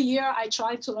 The only year I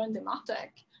tried to learn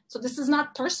demotic. So this is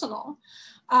not personal,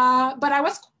 but I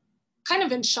was kind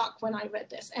of in shock when I read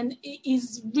this. And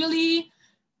he's really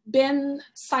been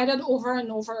cited over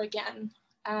and over again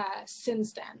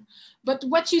since then. But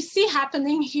what you see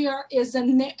happening here is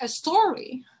a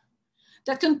story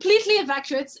that completely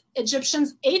evacuates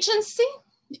Egyptians' agency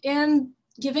in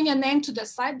giving a name to the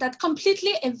site, that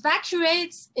completely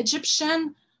evacuates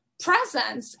Egyptian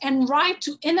presence and right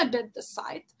to inhabit the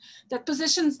site, that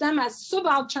positions them as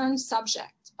subaltern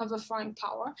subject of a foreign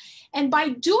power. And by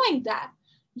doing that,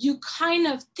 you kind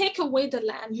of take away the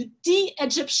land, you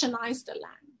de-Egyptianize the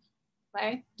land,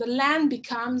 right? The land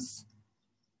becomes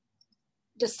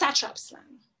the satrap's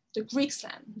land, the Greeks'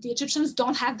 land. The Egyptians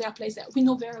don't have their place there. We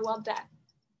know very well that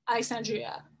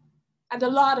Alexandria had a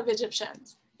lot of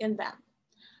Egyptians in them.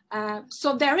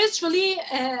 So there is really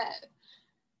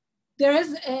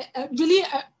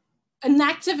an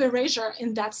active erasure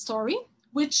in that story,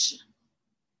 which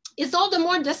is all the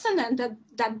more dissonant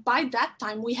that by that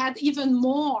time we had even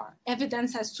more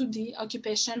evidence as to the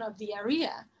occupation of the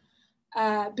area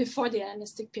before the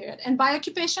Hellenistic period. And by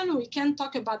occupation, we can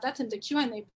talk about that in the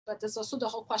Q&A, but there's also the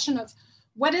whole question of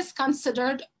what is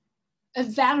considered a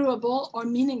valuable or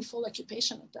meaningful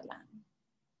occupation of the land.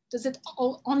 Does it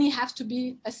only have to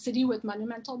be a city with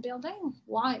monumental building?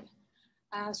 Why?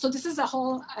 So this is a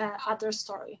whole other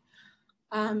story.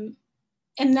 And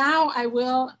now I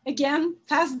will again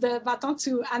pass the baton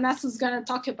to Anass, who's going to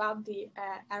talk about the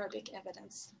Arabic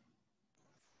evidence.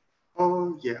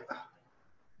 Oh, yeah.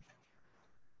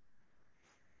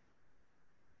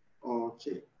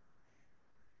 Okay.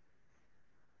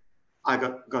 I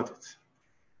got it.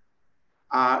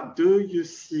 Do you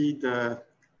see the...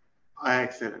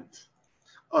 Excellent.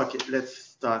 Okay, let's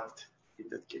start in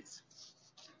that case.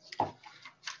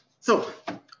 So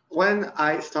when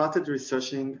I started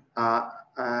researching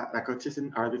Dakkach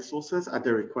in Arabic sources at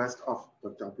the request of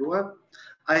Dr. Blouin,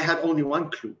 I had only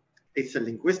one clue. It's a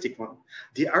linguistic one.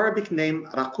 The Arabic name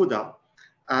Raquda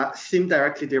seemed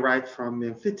directly derived from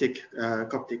Memphitic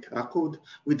Coptic Raqud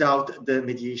without the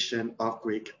mediation of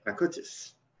Greek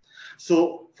Rakotis.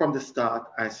 So from the start,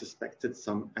 I suspected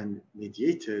some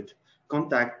unmediated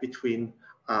contact between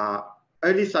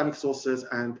early Islamic sources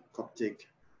and Coptic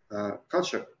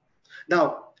culture.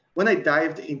 Now, when I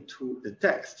dived into the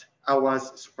text, I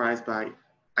was surprised by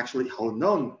actually how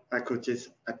known Curtis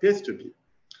appears to be.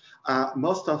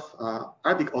 Most of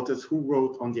Arabic authors who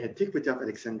wrote on the antiquity of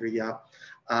Alexandria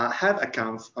have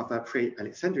accounts of a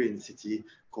pre-Alexandrian city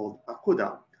called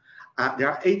Aquda. There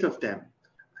are 8 of them.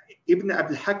 Ibn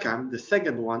Abd al-Hakam, the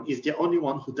second one, is the only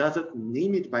one who doesn't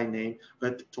name it by name,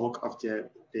 but talk of the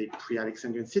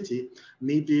pre-Alexandrian city,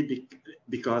 maybe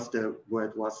because the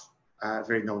word was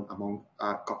very known among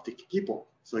Coptic people.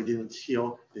 So he didn't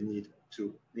feel the need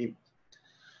to name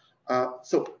it.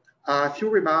 So a few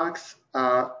remarks.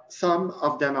 Some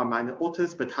of them are minor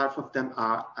authors, but half of them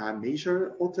are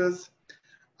major authors.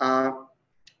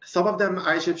 Some of them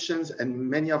are Egyptians, and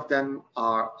many of them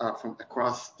are from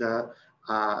across the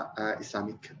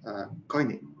Islamic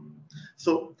coinage.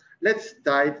 So let's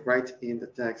dive right in the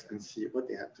text and see what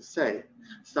they have to say,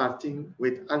 starting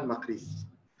with Al-Maqrisi.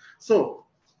 So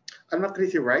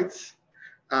Al-Maqrisi writes,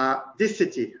 this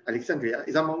city, Alexandria,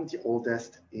 is among the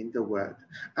oldest in the world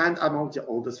and among the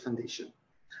oldest foundation.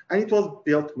 And it was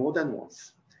built more than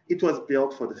once. It was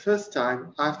built for the first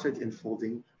time after the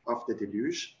unfolding of the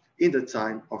deluge in the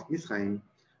time of Mizraim,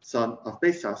 son of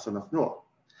Besa, son of Noah.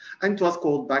 And it was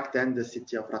called back then the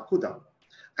city of Rakuda.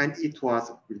 And it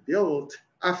was rebuilt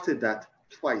after that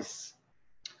twice.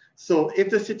 So if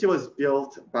the city was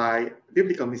built by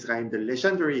biblical Mizraim, the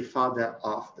legendary father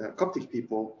of the Coptic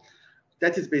people,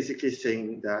 that is basically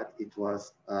saying that it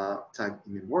was time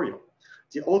immemorial.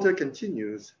 The author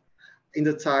continues, in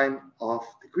the time of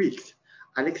the Greeks,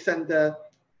 Alexander,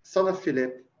 son of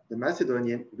Philip, the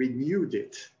Macedonian, renewed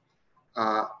it,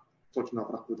 talking of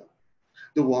Rakuda,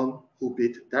 the one who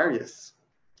beat Darius.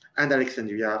 And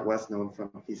Alexandria was known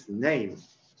from his name.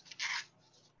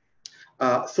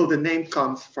 So the name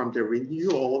comes from the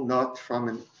renewal, not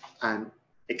from an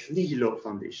ex nihilo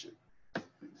foundation.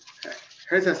 Okay.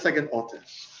 Here's a second author.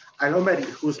 Al-Omari,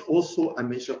 who's also a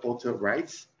major author,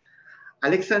 writes,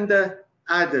 Alexander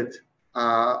added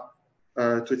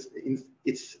to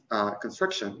its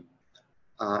construction,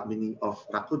 meaning of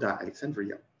Rakuda,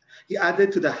 Alexandria. He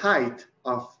added to the height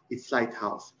of its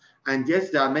lighthouse. And yes,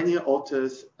 there are many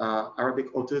authors,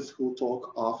 Arabic authors, who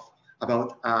talk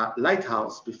about a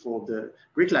lighthouse before the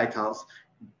Greek lighthouse,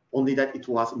 only that it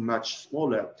was much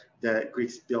smaller. The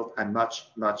Greeks built a much,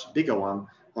 much bigger one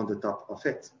on the top of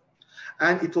it.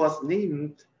 And it was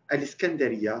named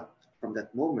Alexandria from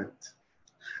that moment.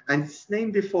 And its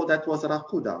name before that was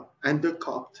Rakuda, and the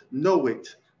Copt know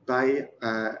it by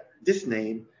this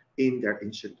name in their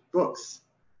ancient books.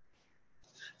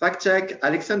 Fact check,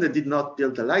 Alexander did not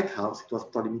build the lighthouse, it was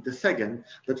Ptolemy II,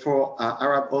 but for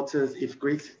Arab authors, if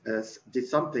Greeks did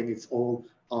something, it's all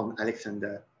on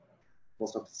Alexander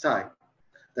most of the time.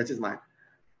 That is mine.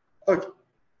 Okay.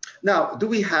 Now, do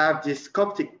we have these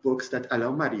Coptic books that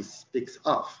Al-Omari speaks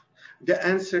of? The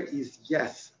answer is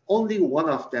yes, only one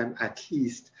of them at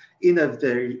least in a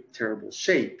very terrible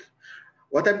shape.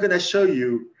 What I'm gonna show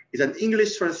you is an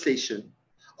English translation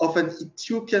of an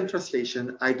Ethiopian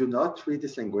translation, I do not read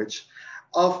this language,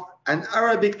 of an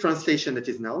Arabic translation that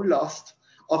is now lost,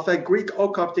 of a Greek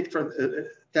or Coptic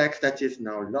text that is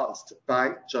now lost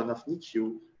by John of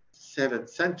Nikiu, 7th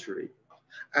century.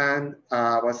 And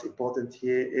what's important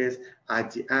here is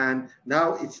at the end,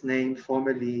 now its name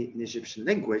formerly in Egyptian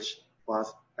language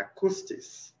was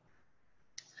Akustis.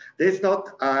 There's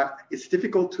not, it's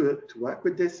difficult to work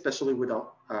with this, especially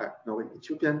without knowing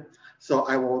Ethiopian. So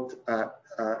I won't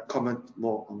comment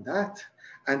more on that.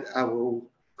 And I will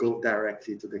go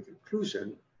directly to the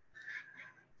conclusion.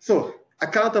 So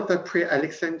account of a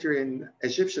pre-Alexandrian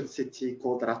Egyptian city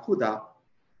called Rakuda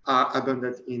are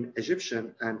abundant in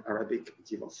Egyptian and Arabic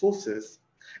medieval sources.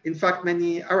 In fact,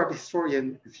 many Arab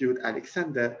historians viewed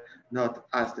Alexander not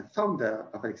as the founder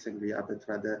of Alexandria, but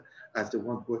rather as the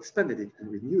one who expanded it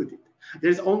and renewed it.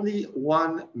 There's only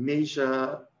one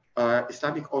major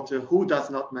Islamic author who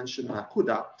does not mention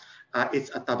Rakuda,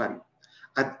 it's At-Tabari.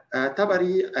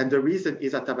 At-Tabari, and the reason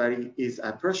is At-Tabari is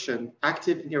a Persian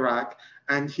active in Iraq,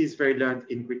 and he's very learned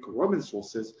in Greek-Roman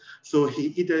sources. So he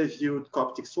either viewed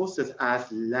Coptic sources as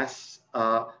less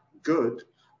good,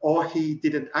 or he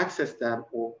didn't access them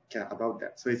or care about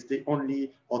them. So it's the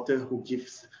only author who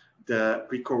gives the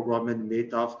Greco-Roman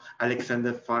myth of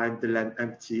Alexander finds the land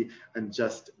empty and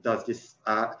just does this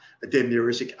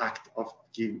demiurgic act of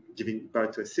giving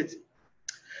birth to a city.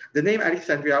 The name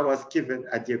Alexandria was given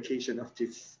at the occasion of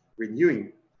this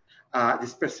renewing.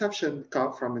 This perception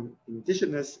comes from an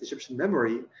indigenous Egyptian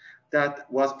memory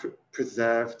that was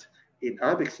preserved in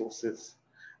Arabic sources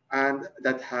and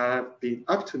that have been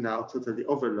up to now totally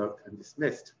overlooked and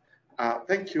dismissed.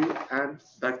 Thank you, and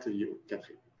back to you,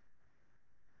 Katherine.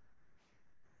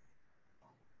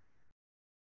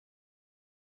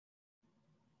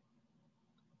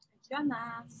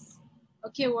 Goodness.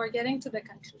 Okay, we're getting to the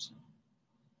conclusion.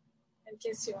 In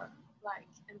case you're like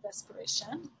in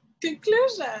desperation.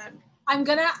 Conclusion.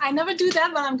 I never do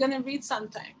that, but I'm gonna read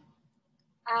something.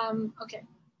 Okay.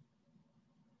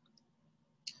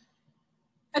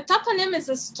 A toponym is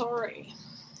a story.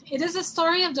 It is a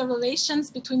story of the relations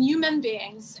between human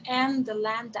beings and the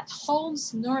land that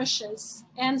holds, nourishes,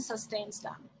 and sustains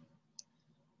them.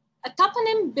 A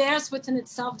toponym bears within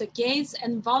itself the gaze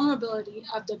and vulnerability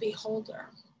of the beholder.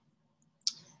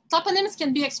 Toponyms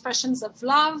can be expressions of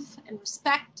love and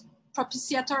respect,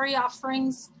 propitiatory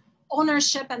offerings,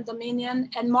 ownership and dominion,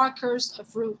 and markers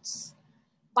of roots.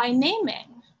 By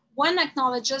naming, one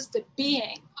acknowledges the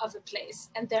being of a place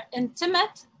and their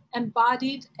intimate,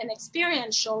 embodied, and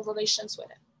experiential relations with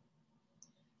it.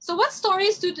 So what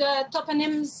stories do the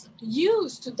toponyms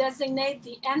use to designate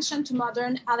the ancient to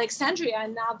modern Alexandria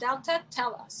and Nile Delta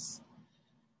tell us?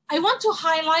 I want to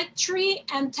highlight three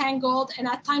entangled and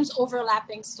at times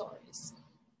overlapping stories.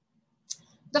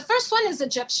 The first one is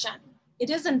Egyptian. It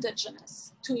is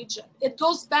indigenous to Egypt. It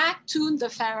goes back to the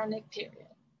Pharaonic period.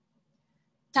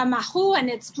 Tamahu and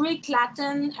its Greek,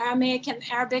 Latin, Aramaic, and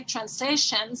Arabic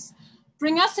translations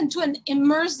bring us into an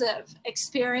immersive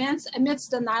experience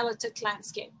amidst the Nilotic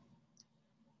landscape.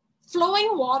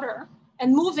 Flowing water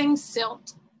and moving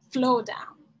silt flow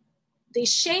down. They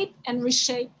shape and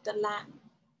reshape the land.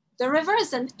 The river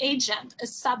is an agent, a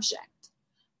subject.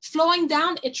 Flowing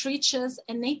down, it reaches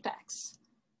an apex.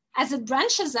 As it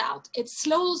branches out, it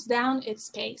slows down its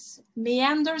pace,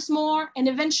 meanders more, and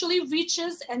eventually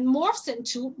reaches and morphs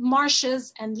into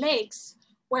marshes and lakes,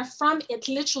 where from it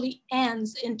literally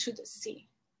ends into the sea.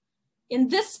 In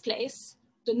this place,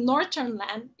 the northern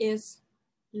land is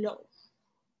low.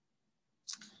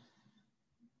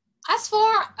 As for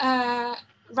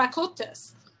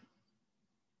Rakotis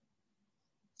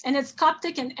and its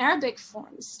Coptic and Arabic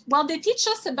forms, well, they teach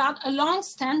us about a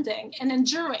long-standing and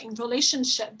enduring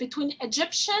relationship between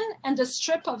Egyptian and the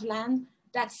strip of land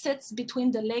that sits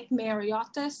between the Lake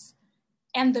Mareotis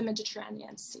and the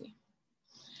Mediterranean Sea.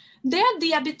 There,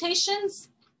 the habitations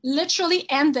literally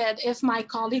ended, if my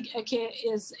colleague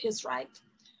is right.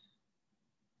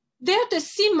 There, the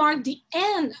sea marked the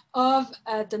end of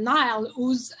the Nile,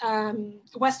 whose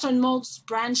westernmost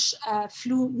branch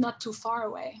flew not too far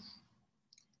away.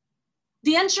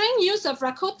 The enduring use of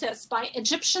Rakotis by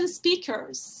Egyptian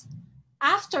speakers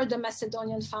after the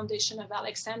Macedonian foundation of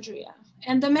Alexandria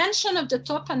and the mention of the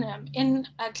toponym in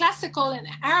classical and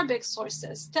Arabic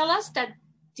sources tell us that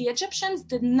the Egyptians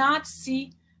did not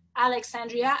see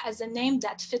Alexandria as a name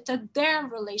that fitted their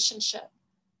relationship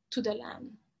to the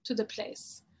land, to the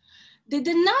place. They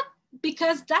did not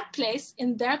because that place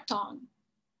in their tongue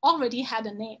already had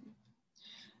a name.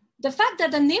 The fact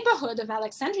that the neighborhood of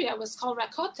Alexandria was called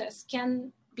Rakotis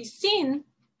can be seen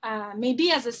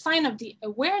maybe as a sign of the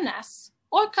awareness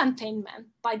or containment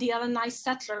by the Hellenized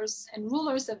settlers and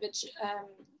rulers of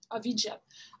Egypt,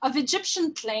 of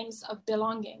Egyptian claims of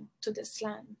belonging to this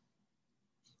land.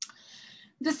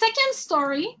 The second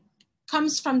story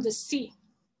comes from the sea.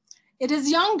 It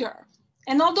is younger,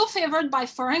 and although favored by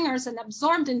foreigners and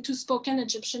absorbed into spoken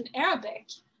Egyptian Arabic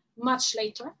much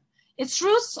later, its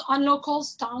roots on local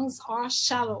tongues are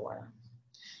shallower.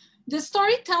 The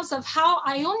story tells of how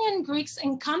Ionian Greeks'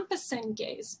 encompassing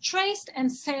gaze traced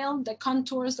and sailed the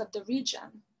contours of the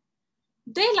region.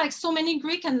 They, like so many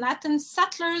Greek and Latin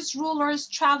settlers, rulers,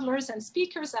 travelers, and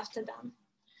speakers after them,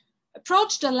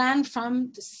 approached the land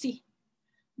from the sea.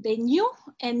 They knew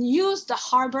and used the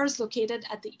harbors located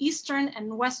at the eastern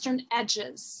and western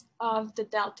edges of the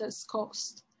delta's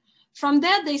coast. From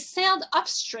there, they sailed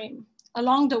upstream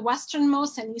along the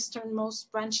westernmost and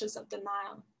easternmost branches of the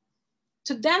Nile.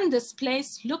 To them, this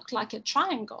place looked like a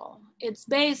triangle. Its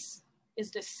base is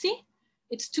the sea.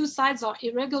 Its two sides are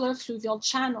irregular fluvial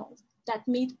channels that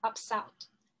meet up south.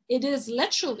 It is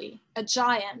literally a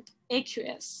giant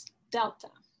aqueous delta.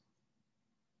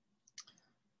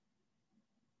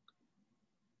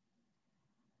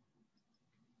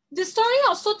 The story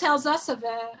also tells us of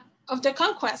the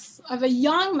conquest of a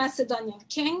young Macedonian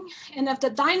king and of the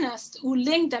dynasty who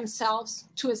linked themselves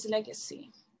to his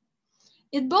legacy.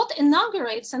 It both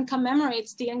inaugurates and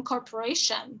commemorates the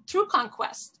incorporation through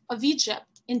conquest of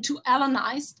Egypt into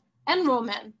Hellenized and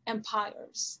Roman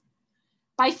empires.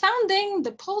 By founding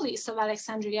the polis of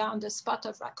Alexandria on the spot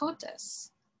of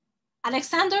Rakotis,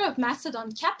 Alexander of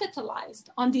Macedon capitalized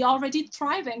on the already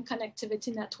thriving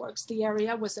connectivity networks the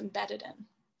area was embedded in.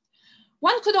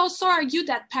 One could also argue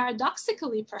that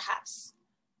paradoxically, perhaps,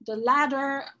 the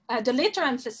later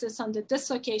emphasis on the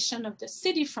dislocation of the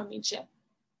city from Egypt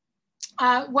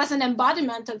was an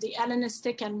embodiment of the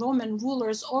Hellenistic and Roman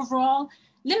rulers' overall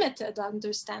limited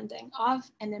understanding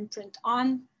of and imprint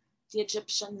on the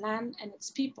Egyptian land and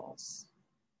its peoples.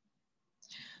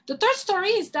 The third story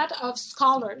is that of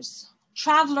scholars,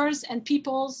 travelers, and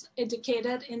peoples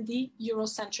educated in the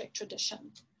Eurocentric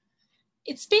tradition.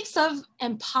 It speaks of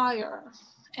empire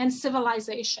and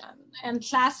civilization and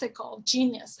classical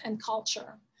genius and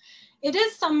culture. It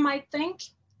is, some might think,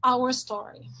 our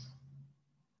story.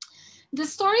 The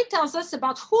story tells us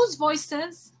about whose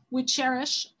voices we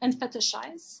cherish and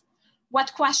fetishize,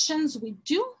 what questions we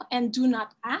do and do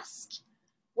not ask,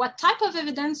 what type of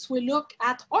evidence we look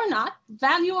at or not,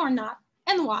 value or not,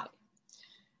 and why.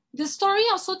 The story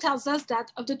also tells us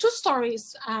that of the two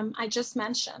stories I just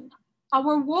mentioned,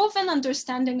 our woven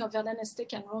understanding of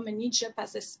Hellenistic and Roman Egypt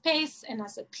as a space and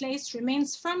as a place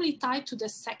remains firmly tied to the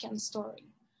second story,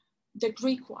 the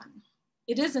Greek one.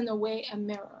 It is in a way a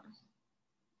mirror.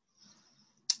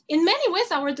 In many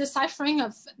ways, our deciphering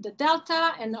of the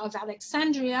Delta and of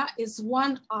Alexandria is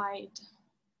one-eyed.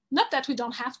 Not that we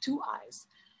don't have two eyes,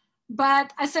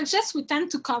 but I suggest we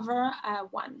tend to cover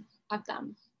one of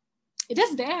them. It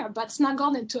is there, but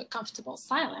snuggled into a comfortable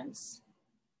silence.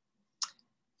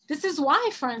 This is why,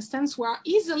 for instance, we're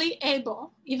easily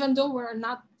able, even though we're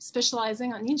not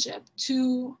specializing on Egypt,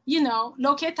 to,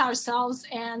 locate ourselves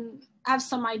and have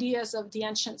some ideas of the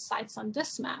ancient sites on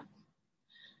this map.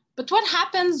 But what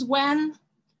happens when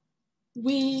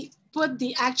we put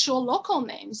the actual local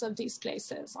names of these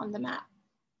places on the map?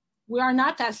 We are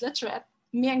not as literate,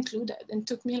 me included, and it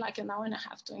took me like an hour and a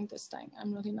half doing this thing.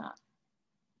 I'm really not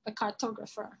a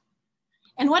cartographer.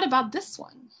 And what about this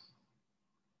one?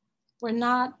 We're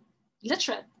not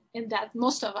literate in that,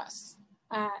 most of us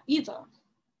either.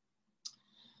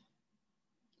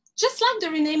 Just like the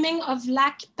renaming of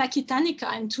Lac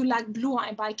Pakitanica into Lac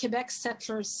Blouin by Quebec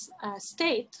settlers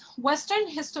state, Western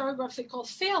historiographical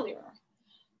failure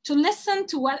to listen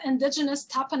to what indigenous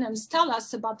toponyms tell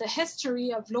us about the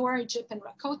history of Lower Egypt and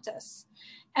Rakotis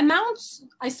amounts,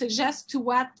 I suggest, to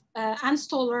what Anne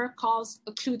Stoller calls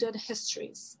occluded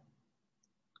histories.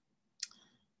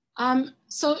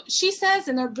 So she says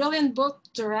in her brilliant book,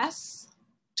 Duress,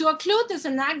 to occlude is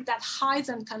an act that hides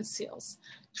and conceals,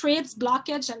 creates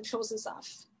blockage and closes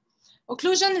off.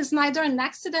 Occlusion is neither an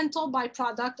accidental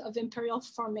byproduct of imperial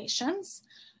formations,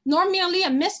 nor merely a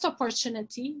missed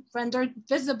opportunity rendered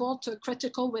visible to a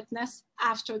critical witness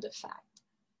after the fact.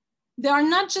 They are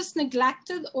not just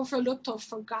neglected, overlooked, or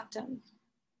forgotten.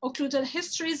 Occluded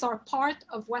histories are part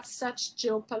of what such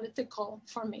geopolitical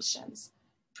formations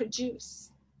produce.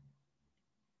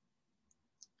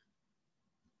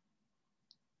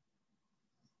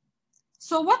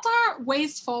 So what are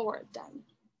ways forward then?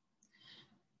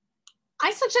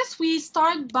 I suggest we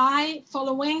start by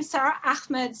following Sarah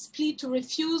Ahmed's plea to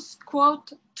refuse,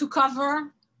 quote, to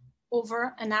cover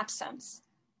over an absence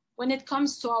when it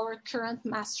comes to our current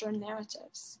master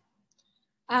narratives.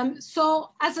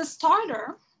 So as a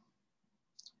starter,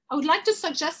 I would like to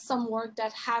suggest some work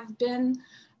that have been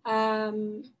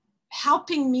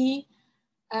helping me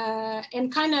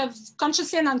in kind of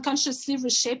consciously and unconsciously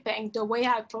reshaping the way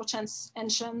I approach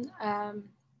ancient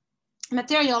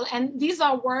material. And these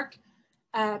are work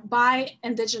by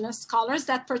indigenous scholars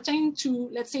that pertain to,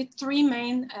 let's say, three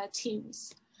main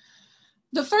themes.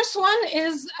 The first one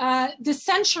is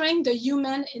decentering the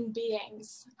human in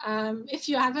beings. If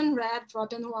you haven't read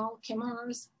Robin Wall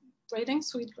Kimmerer's Braiding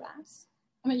Sweetgrass,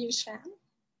 I'm a huge fan.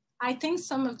 I think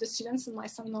some of the students in my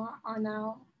seminar are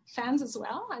now fans as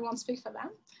well. I won't speak for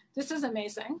them. This is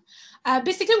amazing.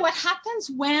 Basically, what happens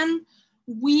when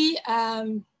we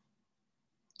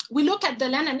look at the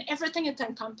land and everything it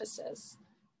encompasses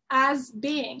as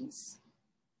beings,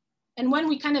 and when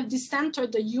we kind of decenter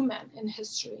the human in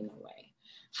history in a way,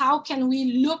 how can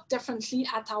we look differently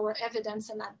at our evidence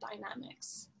and at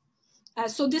dynamics?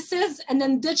 So this is an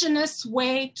indigenous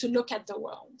way to look at the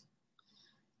world.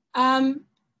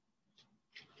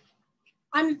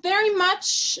 I'm very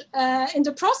much in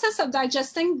the process of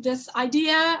digesting this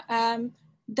idea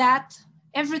that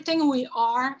everything we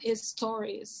are is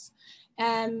stories.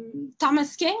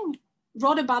 Thomas King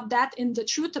wrote about that in The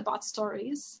Truth About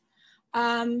Stories.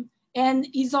 And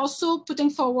he's also putting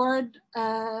forward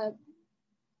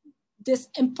this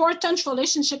important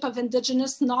relationship of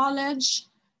indigenous knowledge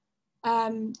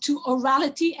to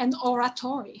orality and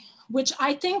oratory, which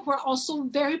I think were also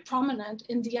very prominent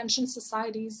in the ancient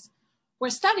societies we're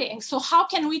studying. So how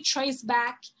can we trace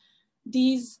back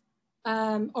these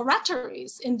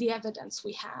oratories in the evidence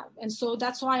we have? And so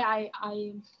that's why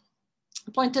I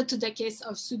pointed to the case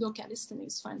of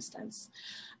Pseudo-Callisthenes, for instance.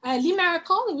 Lee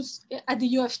Miracle, who's at the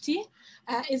U of T,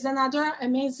 is another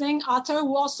amazing author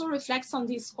who also reflects on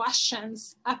these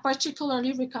questions. I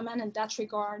particularly recommend in that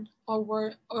regard,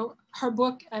 or her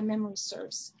book, Memory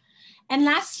Serves. And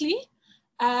lastly,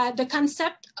 the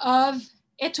concept of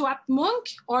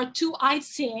Etoapmunk, or two-eyed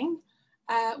seeing,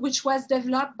 which was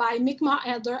developed by Mi'kmaq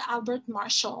elder Albert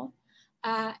Marshall,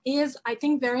 is, I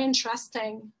think, very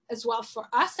interesting as well for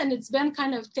us. And it's been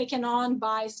kind of taken on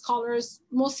by scholars,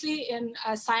 mostly in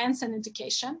science and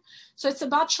education. So it's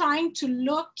about trying to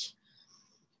look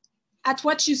at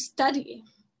what you study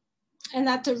and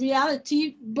at the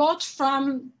reality, both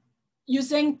from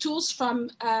using tools from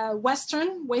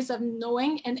Western ways of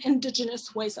knowing and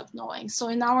indigenous ways of knowing. So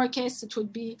in our case, it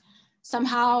would be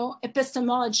somehow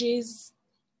epistemologies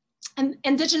and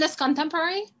indigenous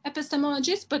contemporary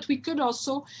epistemologies, but we could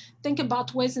also think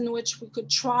about ways in which we could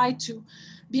try to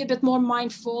be a bit more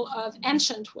mindful of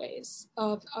ancient ways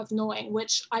of knowing,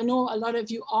 which I know a lot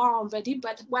of you are already,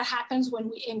 but what happens when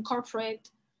we incorporate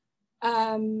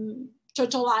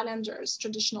Turtle Islanders'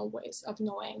 traditional ways of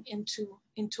knowing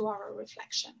into our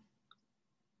reflection.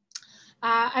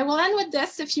 I will end with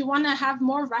this. If you want to have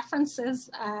more references,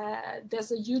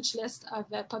 there's a huge list of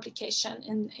publication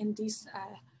in these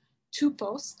two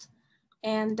posts.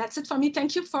 And that's it for me.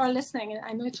 Thank you for listening.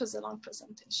 I know it was a long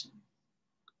presentation.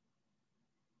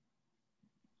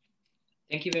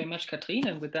 Thank you very much, Katherine.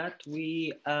 And with that,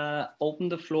 we open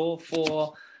the floor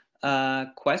for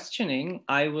questioning.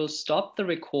 I will stop the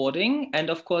recording. And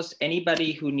of course,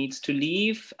 anybody who needs to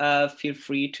leave, feel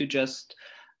free to just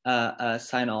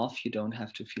sign off. You don't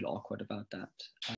have to feel awkward about that.